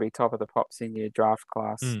also to be top of the pops in your draft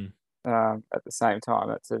class at the same time.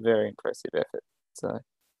 That's a very impressive effort. So,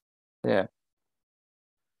 yeah.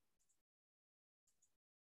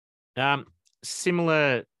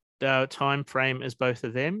 Similar time frame as both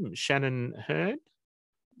of them, Shannon Hurn.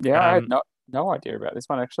 Yeah, I had no idea about this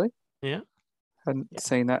one, actually. Yeah. Hadn't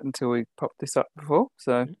seen that until we popped this up before.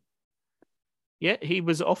 So, yeah, he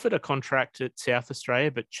was offered a contract at South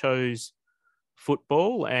Australia, but chose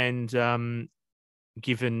football. And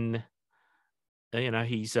given,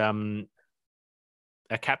 he's a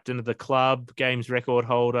captain of the club, games record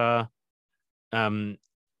holder, won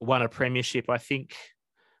a premiership, I think.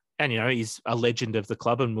 And, he's a legend of the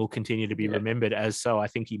club and will continue to be remembered as so. I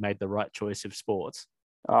think he made the right choice of sports.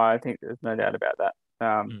 Oh, I think there's no doubt about that.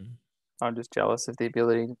 I'm just jealous of the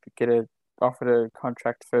ability to get offered a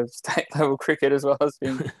contract for state level cricket as well as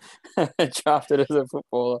being drafted as a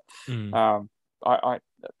footballer.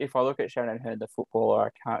 If I look at Shannon Hurn, the footballer, I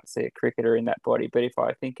can't see a cricketer in that body. But if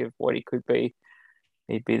I think of what he could be,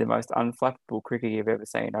 he'd be the most unflappable cricketer you've ever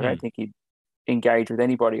seen. I don't think he'd engage with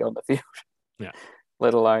anybody on the field. Yeah.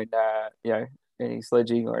 Let alone any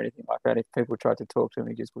sledging or anything like that. If people tried to talk to him,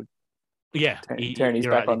 he just would turn his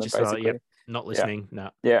back on them, basically. Not listening. No.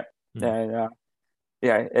 Yeah.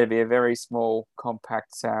 It'd be a very small,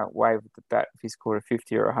 compact wave with the bat if he scored a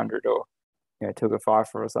 50 or 100 or took a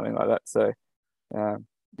fifer or something like that. So, But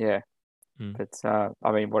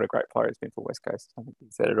I mean, what a great player he's been for West Coast. I think you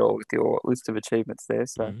said it all with your list of achievements there.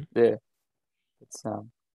 So it's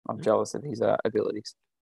I'm jealous of his abilities.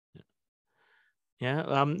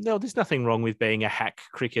 Yeah, no, there's nothing wrong with being a hack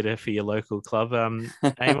cricketer for your local club.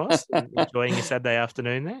 Amos, enjoying your Saturday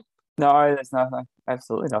afternoon there? No, there's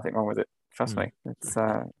absolutely nothing wrong with it. Trust me, it's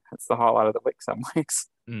the highlight of the week some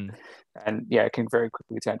weeks, and it can very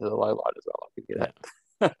quickly turn to the low light as well. I'll give you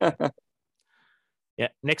that. Yeah.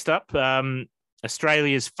 Next up,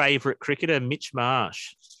 Australia's favourite cricketer, Mitch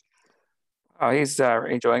Marsh. Oh, he's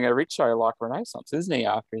enjoying a rich show like Renaissance, isn't he?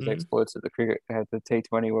 After his Mm, exploits at the cricket at the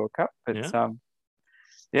T20 World Cup, but yeah.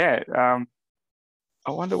 yeah,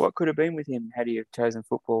 I wonder what could have been with him had he have chosen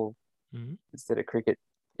football Mm, instead of cricket.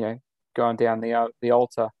 You know, going down the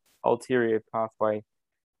ulterior pathway,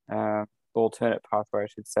 alternate pathway, I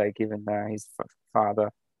should say, given his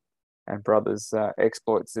father and brothers'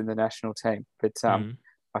 exploits in the national team. But mm.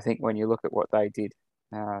 I think when you look at what they did,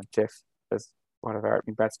 Jeff as one of our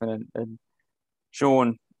opening batsmen and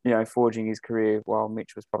Sean, forging his career while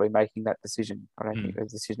Mitch was probably making that decision. I don't think Mm. the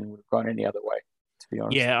decision would have gone any other way, to be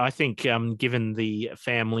honest. Yeah, I think given the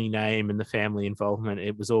family name and the family involvement,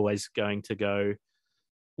 it was always going to go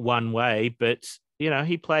one way. But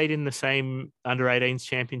he played in the same under 18s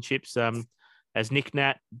championships as Nick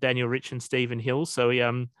Nat, Daniel Rich, and Stephen Hill. So he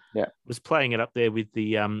Yeah, was playing it up there with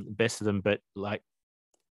the best of them. But like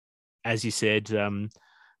as you said,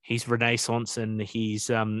 his renaissance and his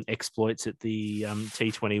exploits at the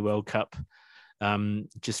T20 World Cup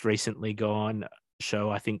just recently gone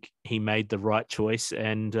show I think he made the right choice,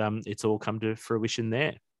 and it's all come to fruition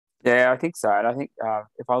there. yeah, I think so. And I think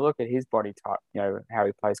if I look at his body type, how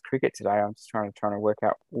he plays cricket today, I'm just trying to work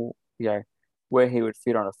out, where he would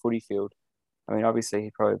fit on a footy field. I mean, obviously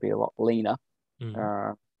he'd probably be a lot leaner, Mm.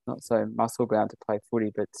 uh, not so muscle bound to play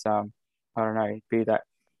footy, but I don't know, he'd be that.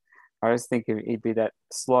 I just think he'd be that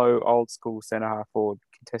slow, old school centre half forward,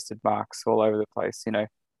 contested marks all over the place.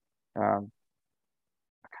 Um,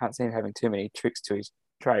 I can't see him having too many tricks to his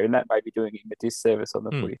trade, and that may be doing him a disservice on the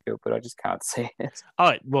Mm. footy field, but I just can't see it.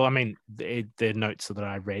 Oh well, I mean, the notes that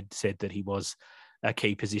I read said that he was a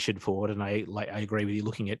key position forward, and I agree with you.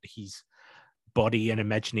 Looking at his body and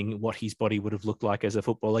imagining what his body would have looked like as a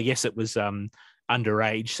footballer. Yes, it was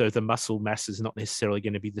underage, so the muscle mass is not necessarily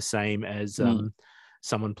going to be the same as Mm.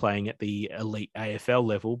 someone playing at the elite AFL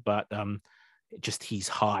level, but just his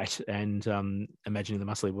height and imagining the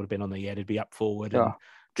muscle he would have been on the it'd be up forward and Oh,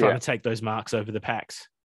 trying yeah, to take those marks over the packs.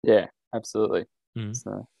 yeah, absolutely. Mm.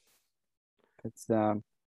 So it's our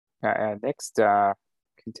next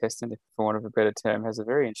contestant, if for want of a better term, has a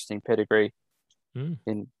very interesting pedigree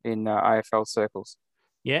Mm. in AFL circles.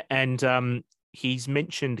 Yeah, and he's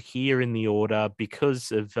mentioned here in the order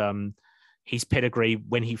because of his pedigree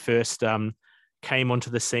when he first came onto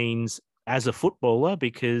the scenes as a footballer,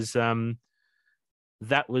 because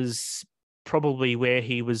that was probably where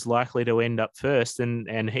he was likely to end up first,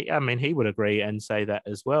 and he would agree and say that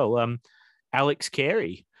as well. Alex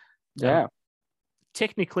Carey, um, Yeah,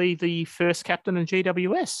 technically the first captain in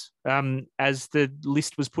GWS, as the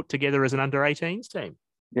list was put together as an under 18s team.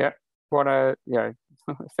 yeah. What a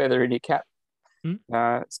feather in your cap. Hmm?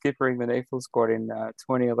 Skippering the Neefle squad in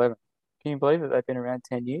 2011. Can you believe that they've been around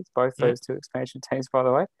 10 years, both Yeah. those two expansion teams, by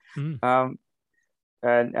the way? Hmm.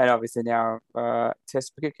 And obviously now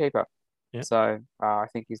Test wicketkeeper. Yeah. So I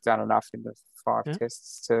think he's done enough in the 5 Yeah.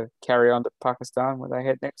 tests to carry on to Pakistan where they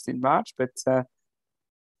head next in March. But I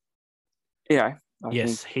think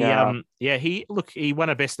Yes, he won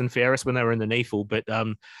a best and fairest when they were in the NEAFL, but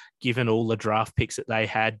given all the draft picks that they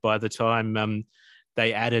had by the time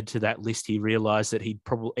they added to that list, he realised that he'd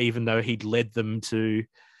probably, even though he'd led them to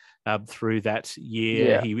through that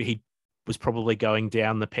year, yeah, he was probably going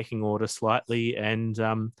down the pecking order slightly, and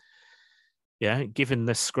given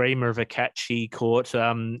the screamer of a catch he caught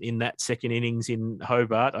in that second innings in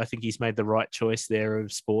Hobart, I think he's made the right choice there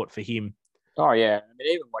of sport for him. oh yeah. I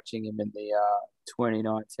mean, even watching him in the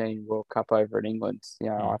 2019 World Cup over in England,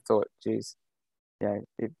 I thought, geez,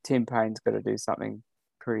 if Tim Payne's got to do something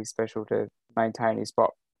pretty special to maintain his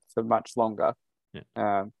spot for much longer.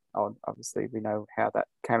 Yeah. Obviously, we know how that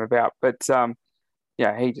came about, but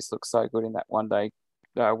he just looks so good in that one day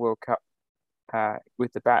World Cup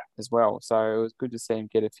with the bat as well. So it was good to see him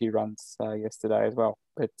get a few runs yesterday as well.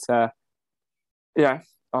 But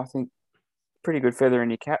I think pretty good feather in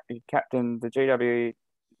your cap. You captained the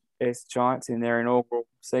GWS Giants in their inaugural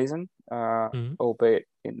season, Mm-hmm. albeit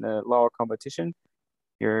in the lower competition.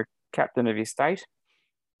 You're a captain of your state.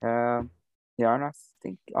 And I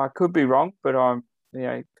think I could be wrong, but I'm,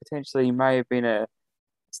 potentially may have been a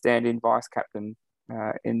stand-in vice captain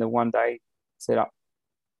in the one-day setup,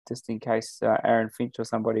 just in case Aaron Finch or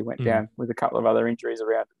somebody went down with a couple of other injuries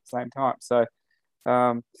around at the same time. So,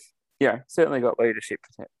 certainly got leadership,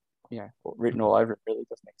 written all over it, really,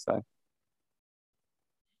 doesn't it? So,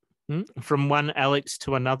 from one Alex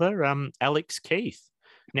to another, Alex Keith.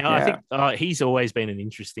 Now, I yeah, think he's always been an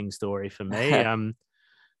interesting story for me.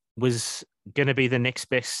 Was going to be the next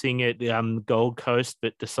best thing at Gold Coast,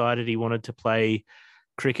 but decided he wanted to play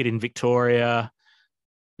cricket in Victoria.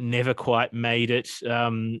 Never quite made it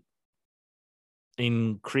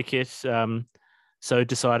in cricket. so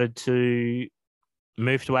decided to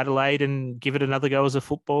move to Adelaide and give it another go as a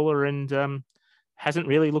footballer, and hasn't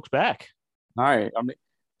really looked back. No, I mean,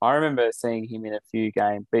 I remember seeing him in a few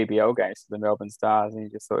BBL games for the Melbourne Stars, and you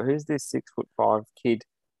just thought, who's this 6'5" kid?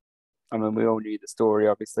 I mean, we all knew the story,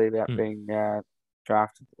 obviously, about being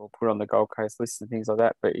drafted or put on the Gold Coast list and things like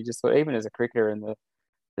that. But you just thought, even as a cricketer in the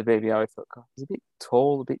BBL, I thought, God, he's a bit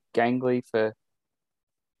tall, a bit gangly for,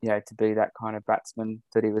 to be that kind of batsman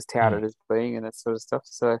that he was touted as being and that sort of stuff.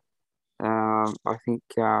 So I think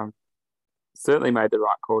certainly made the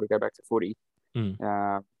right call to go back to footy.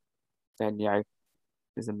 And,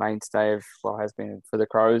 is a mainstay of has been for the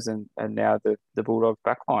Crows and now the Bulldogs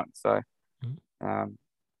backline. So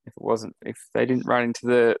if they didn't run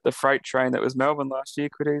into the freight train that was Melbourne last year,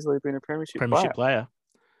 could easily have been a premiership player.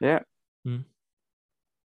 Yeah.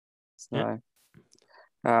 So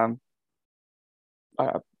I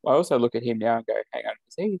also look at him now and go, hang on,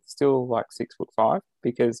 is he still like 6'5"?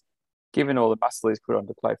 Because given all the muscle he's put on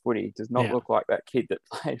to play footy, he does not look like that kid that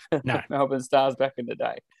played for the Melbourne Stars back in the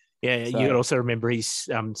day. Yeah, so, you could also remember he's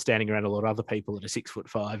standing around a lot of other people that are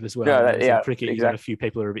 6'5" as well. Yeah, in cricket, exactly. You got a few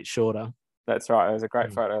people who are a bit shorter. That's right. There was a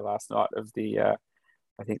great photo last night of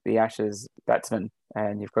I think the Ashes batsmen,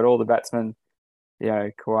 and you've got all the batsmen,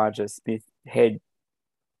 Khawaja, Smith, Head,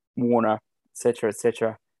 Warner,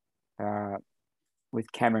 etc.,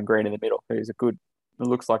 with Cameron Green in the middle, who's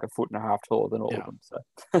looks like a foot and a half taller than all of them. So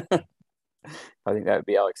I think that would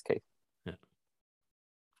be Alex Keith.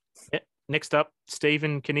 Yeah. Next up,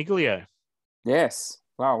 Stephen Caniglio. Yes.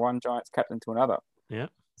 Wow, one Giants captain to another. Yeah.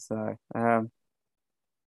 So, I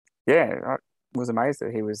was amazed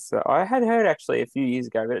that he was. I had heard actually a few years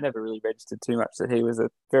ago, but it never really registered too much, that he was a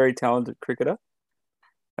very talented cricketer.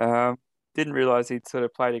 Didn't realise he'd sort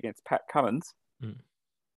of played against Pat Cummins.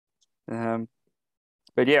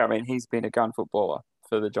 But yeah, I mean, he's been a gun footballer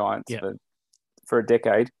for the Giants for a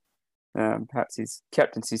decade. Perhaps his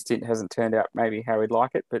captaincy stint hasn't turned out maybe how he'd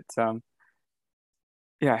like it, but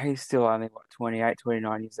he's still only 28,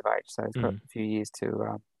 29 years of age, so he's got a few years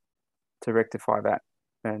to rectify that.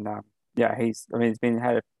 And he's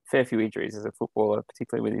had a fair few injuries as a footballer,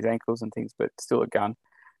 particularly with his ankles and things, but still a gun.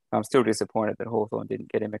 I'm still disappointed that Hawthorn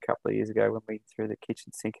didn't get him a couple of years ago when we threw the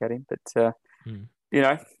kitchen sink at him. But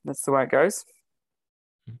that's the way it goes.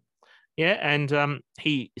 Yeah, and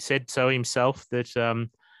he said so himself that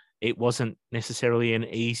it wasn't necessarily an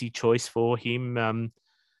easy choice for him.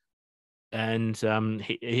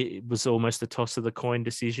 It was almost a toss of the coin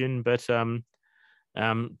decision, but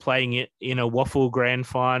playing it in a waffle grand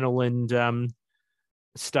final and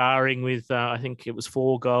starring with, I think it was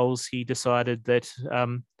 4 goals, he decided that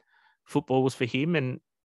football was for him. And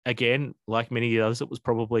again, like many others, it was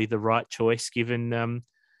probably the right choice given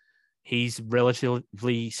his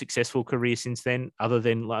relatively successful career since then, other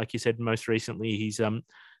than, like you said, most recently, his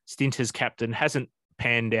stint as captain hasn't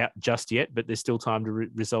panned out just yet, but there's still time to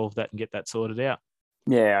resolve that and get that sorted out.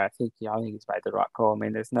 Yeah, I think he's made the right call. I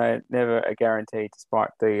mean, there's never a guarantee, despite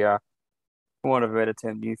the, for want of a better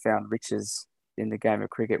term, newfound riches in the game of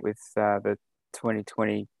cricket with the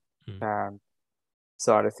 2020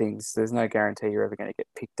 side of things. There's no guarantee you're ever going to get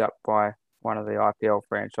picked up by one of the IPL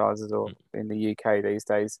franchises or in the UK these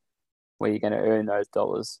days, where you're going to earn those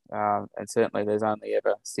dollars. And certainly there's only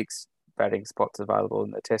ever 6 batting spots available in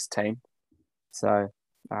the test team. So,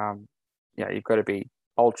 you've got to be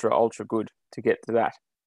ultra, ultra good to get to that.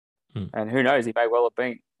 And who knows, he may well have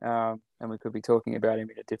been. And we could be talking about him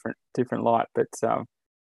in a different light. But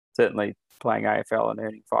certainly playing AFL and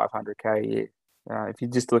earning $500K a year, if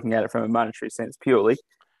you're just looking at it from a monetary sense purely,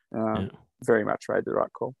 very much made the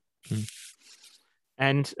right call.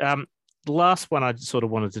 And the last one I sort of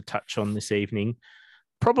wanted to touch on this evening,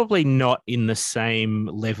 probably not in the same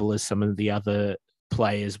level as some of the other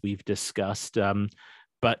players we've discussed,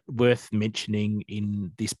 but worth mentioning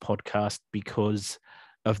in this podcast because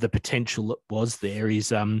of the potential that was there,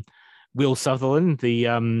 is Will Sutherland, the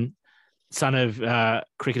son of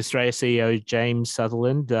Cricket Australia CEO James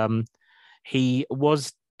Sutherland. He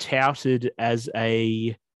was touted as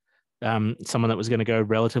someone that was going to go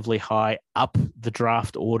relatively high up the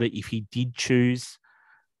draft order if he did choose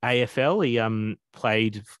AFL. He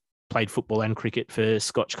played football and cricket for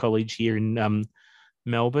Scotch College here in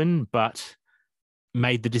Melbourne, but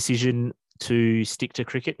made the decision to stick to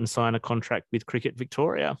cricket and sign a contract with Cricket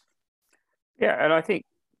Victoria. Yeah, and I think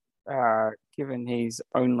given he's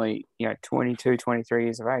only 22, 23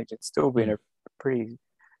 years of age, it's still been a pretty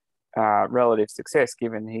relative success,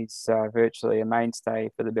 given he's virtually a mainstay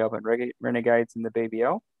for the Melbourne Renegades in the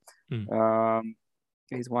BBL.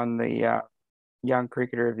 He's won the Young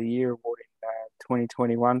Cricketer of the Year award in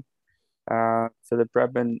 2021 for the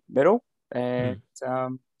Bradman Medal. And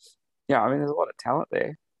yeah, I mean, there's a lot of talent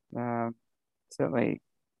there. Certainly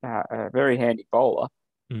a very handy bowler.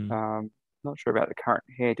 Not sure about the current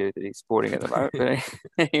hairdo that he's sporting at the moment,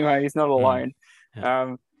 but anyway, he's not alone.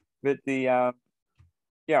 Yeah. But yeah,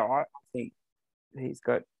 I think he's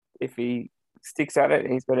got, if he sticks at it,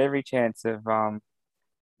 he's got every chance of,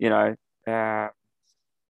 you know,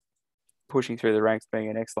 pushing through the ranks, being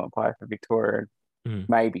an excellent player for Victoria, and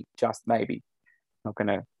maybe, just maybe, not going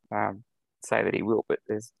to say that he will, but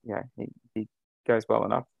there's, he goes well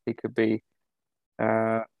enough. He could be,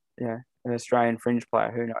 an Australian fringe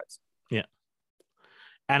player. Who knows? Yeah.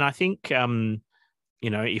 And I think,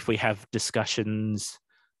 if we have discussions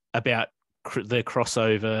about the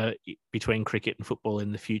crossover between cricket and football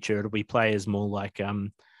in the future, it'll be players more like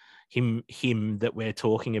him that we're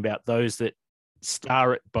talking about, those that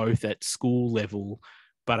star at both at school level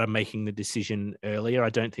but are making the decision earlier. I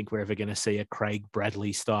don't think we're ever going to see a Craig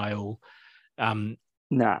Bradley style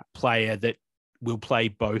player that will play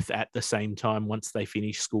both at the same time once they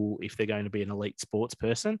finish school if they're going to be an elite sports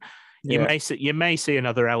person. Yeah. You may see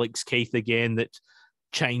another Alex Keith again that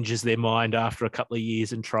changes their mind after a couple of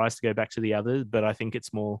years and tries to go back to the others, but I think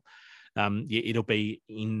it's more it'll be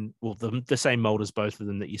in the same mold as both of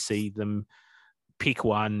them, that you see them pick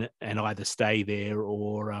one and either stay there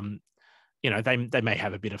or they may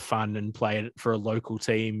have a bit of fun and play it for a local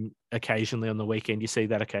team occasionally on the weekend. You see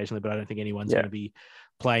that occasionally, but I don't think anyone's going to be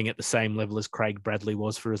playing at the same level as Craig Bradley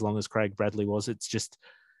was for as long as Craig Bradley was. It's just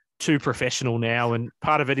too professional now, and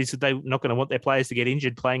part of it is that they're not going to want their players to get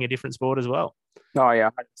injured playing a different sport as well. Oh yeah,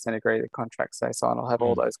 100% agree. The contracts they sign will have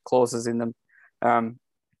all those clauses in them.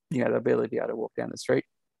 They'll barely be able to walk down the street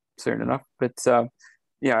soon enough. But and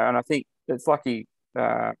I think it's lucky.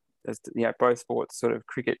 Both sports, sort of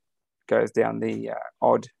cricket goes down the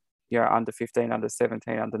odd, under 15, under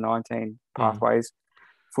 17, under 19 pathways.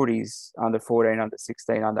 Footy's under 14, under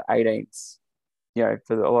 16, under 18s.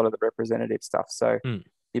 For a lot of the representative stuff. So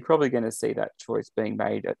you're probably going to see that choice being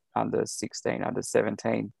made at under 16, under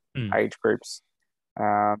 17 age groups.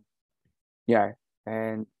 And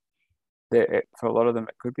for a lot of them,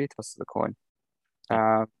 it could be a toss of the coin.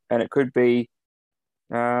 And it could be,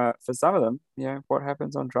 for some of them, what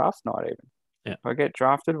happens on draft night even. Yeah. If I get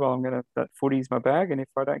drafted, well, that footy's my bag. And if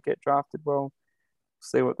I don't get drafted, well,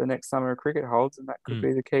 see what the next summer of cricket holds. And that could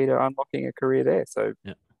be the key to unlocking a career there. So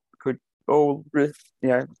it could all,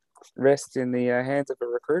 rest in the hands of a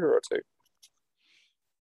recruiter or two.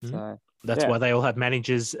 So that's why they all have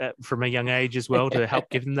managers from a young age as well to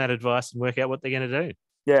help give them that advice and work out what they're going to do.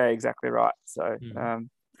 Yeah, exactly right. So,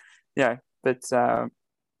 but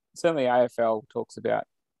certainly AFL talks about,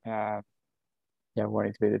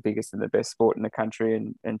 wanting to be the biggest and the best sport in the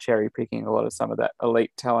country and cherry picking a lot of some of that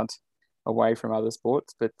elite talent away from other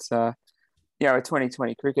sports. But, with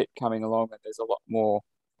 2020 cricket coming along, and there's a lot more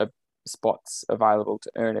spots available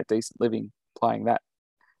to earn a decent living playing that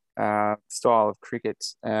style of cricket.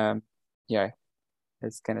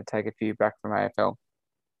 It's going to take a few back from AFL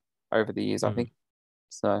over the years, I think.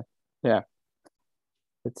 So, yeah.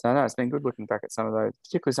 It's been good looking back at some of those,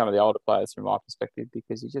 particularly some of the older players from my perspective,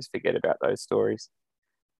 because you just forget about those stories.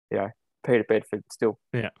 Peter Bedford still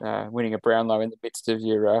winning a Brownlow in the midst of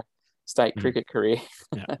your state cricket career.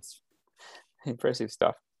 Yeah. That's impressive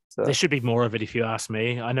stuff. So, there should be more of it, if you ask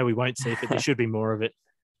me. I know we won't see it, but there should be more of it.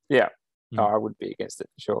 Yeah. I wouldn't be against it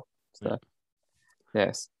for sure. So,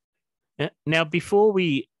 yes. Now, before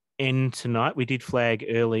we end tonight, we did flag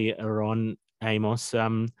earlier on, Amos,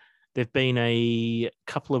 there've been a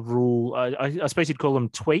couple of rule, I suppose you'd call them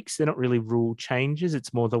tweaks. They're not really rule changes.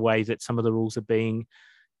 It's more the way that some of the rules are being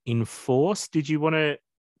enforced. Did you want to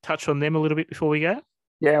touch on them a little bit before we go?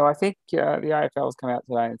 Yeah, well, I think the AFL has come out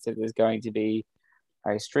today and said there's going to be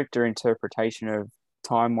a stricter interpretation of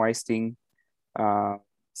time wasting.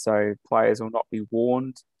 So players will not be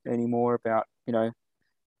warned anymore about,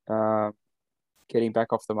 getting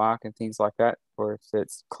back off the mark and things like that. Or if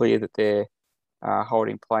it's clear that they're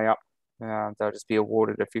holding play up, they'll just be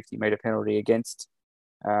awarded a 50-metre penalty against,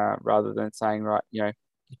 rather than saying, right, if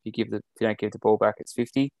you don't give the ball back, it's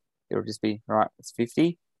 50. It'll just be, right, it's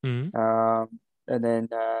 50. And then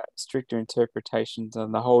stricter interpretations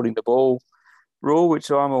on the holding the ball rule, which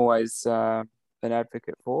I'm always an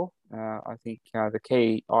advocate for. I think the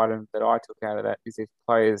key item that I took out of that is if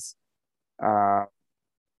players, and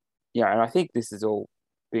I think this has all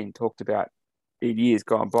been talked about in years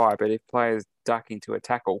gone by, but if players duck into a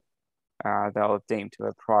tackle, they'll have deemed to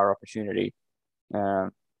a prior opportunity,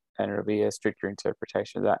 and it'll be a stricter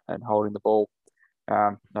interpretation of that and holding the ball.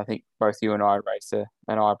 I think both you and I raised an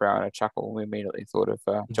eyebrow and a chuckle. We immediately thought of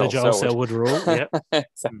Joel Selwood rule. Yeah,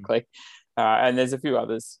 exactly. And there's a few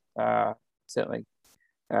others Certainly,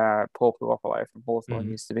 Paul Puopolo from Hawthorn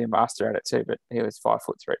used to be a master at it too, but he was 5'3",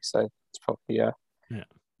 so it's probably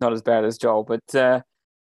not as bad as Joel. But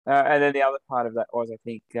and then the other part of that was, I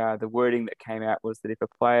think, the wording that came out was that if a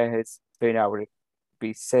player has been able to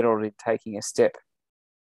be settled in taking a step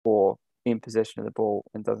or in possession of the ball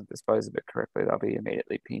and doesn't dispose of it correctly, they'll be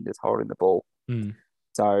immediately pinned as holding the ball.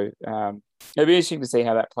 So it'll be interesting to see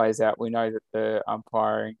how that plays out. We know that the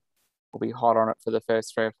umpiring will be hot on it for the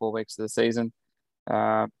first 3 or 4 weeks of the season,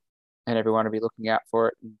 and everyone will be looking out for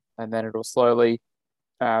it, and then it'll slowly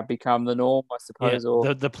become the norm, I suppose.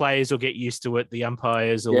 Or the players will get used to it. The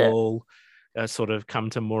umpires will all sort of come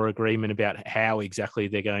to more agreement about how exactly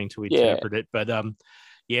they're going to interpret it. But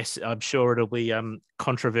yes, I'm sure it'll be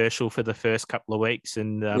controversial for the first couple of weeks,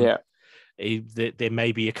 and there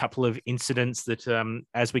may be a couple of incidents that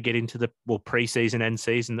as we get into the preseason and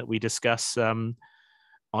season that we discuss on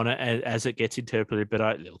it as it gets interpreted. But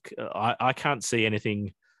I can't see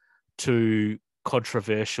anything too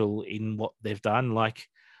controversial in what they've done. Like,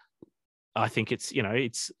 I think it's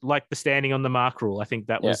like the standing on the mark rule. I think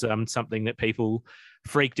that was something that people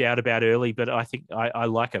freaked out about early, but I think I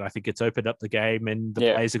like it. I think it's opened up the game, and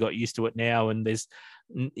the players have got used to it now. And there's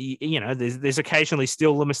occasionally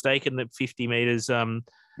still the mistake in the 50 meters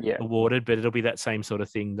awarded, but it'll be that same sort of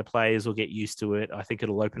thing. The players will get used to it. I think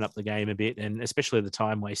it'll open up the game a bit, and especially the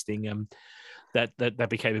time wasting. That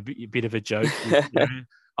became a bit of a joke.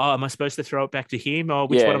 Oh, am I supposed to throw it back to him? Or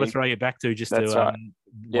which one am I throwing it back to, just to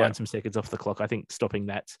wind some seconds off the clock? I think stopping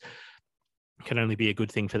that can only be a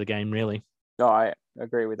good thing for the game, really. No, I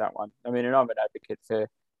agree with that one. I mean, and I'm an advocate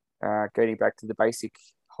for getting back to the basic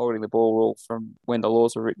holding the ball rule from when the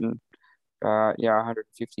laws were written,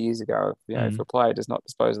 150 years ago. If a player does not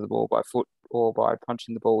dispose of the ball by foot or by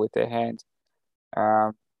punching the ball with their hand,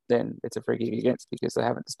 then it's a free kick against because they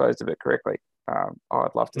haven't disposed of it correctly.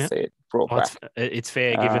 I'd love to see it brought back. It's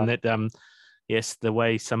fair, given that, the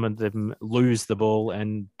way some of them lose the ball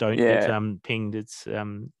and don't get pinged, it's a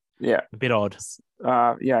bit odd.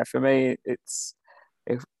 For me, it's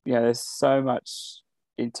there's so much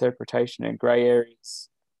interpretation and grey areas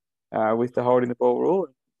with the holding the ball rule.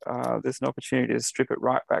 There's an opportunity to strip it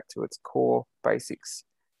right back to its core basics,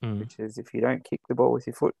 which is if you don't kick the ball with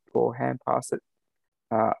your foot or hand pass it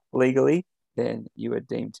legally, then you are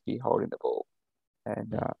deemed to be holding the ball.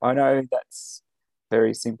 And I know that's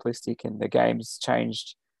very simplistic, and the game's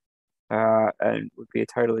changed and would be a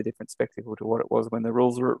totally different spectacle to what it was when the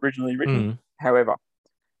rules were originally written. However,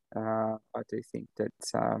 I do think that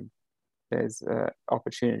there's an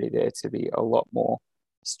opportunity there to be a lot more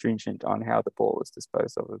stringent on how the ball is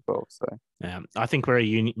disposed of as well. So I think we're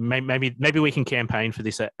a maybe we can campaign for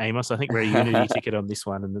this, Amos. I think we're a unity ticket on this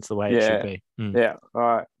one, and that's the way it should be.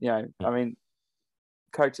 I mean,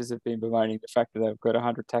 coaches have been bemoaning the fact that they've got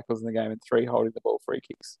 100 tackles in the game and 3 holding the ball free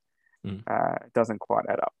kicks. It doesn't quite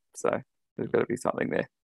add up. So there's got to be something there.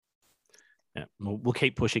 Yeah, we'll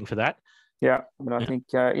keep pushing for that. Yeah, but I think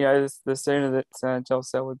the sooner that Joel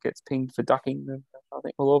Selwood gets pinged for ducking, then I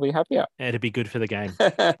think we'll all be happier. It'd be good for the game.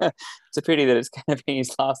 It's a pity that it's going to be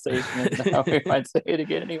his last season, and we won't see it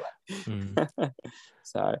again anyway.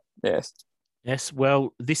 So yes. Yes,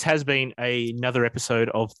 well, this has been another episode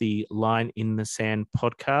of the Line in the Sand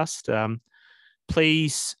podcast.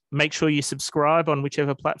 Please make sure you subscribe on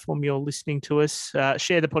whichever platform you're listening to us.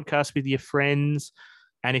 Share the podcast with your friends.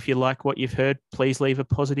 And if you like what you've heard, please leave a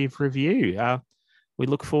positive review. We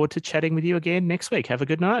look forward to chatting with you again next week. Have a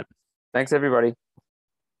good night. Thanks, everybody.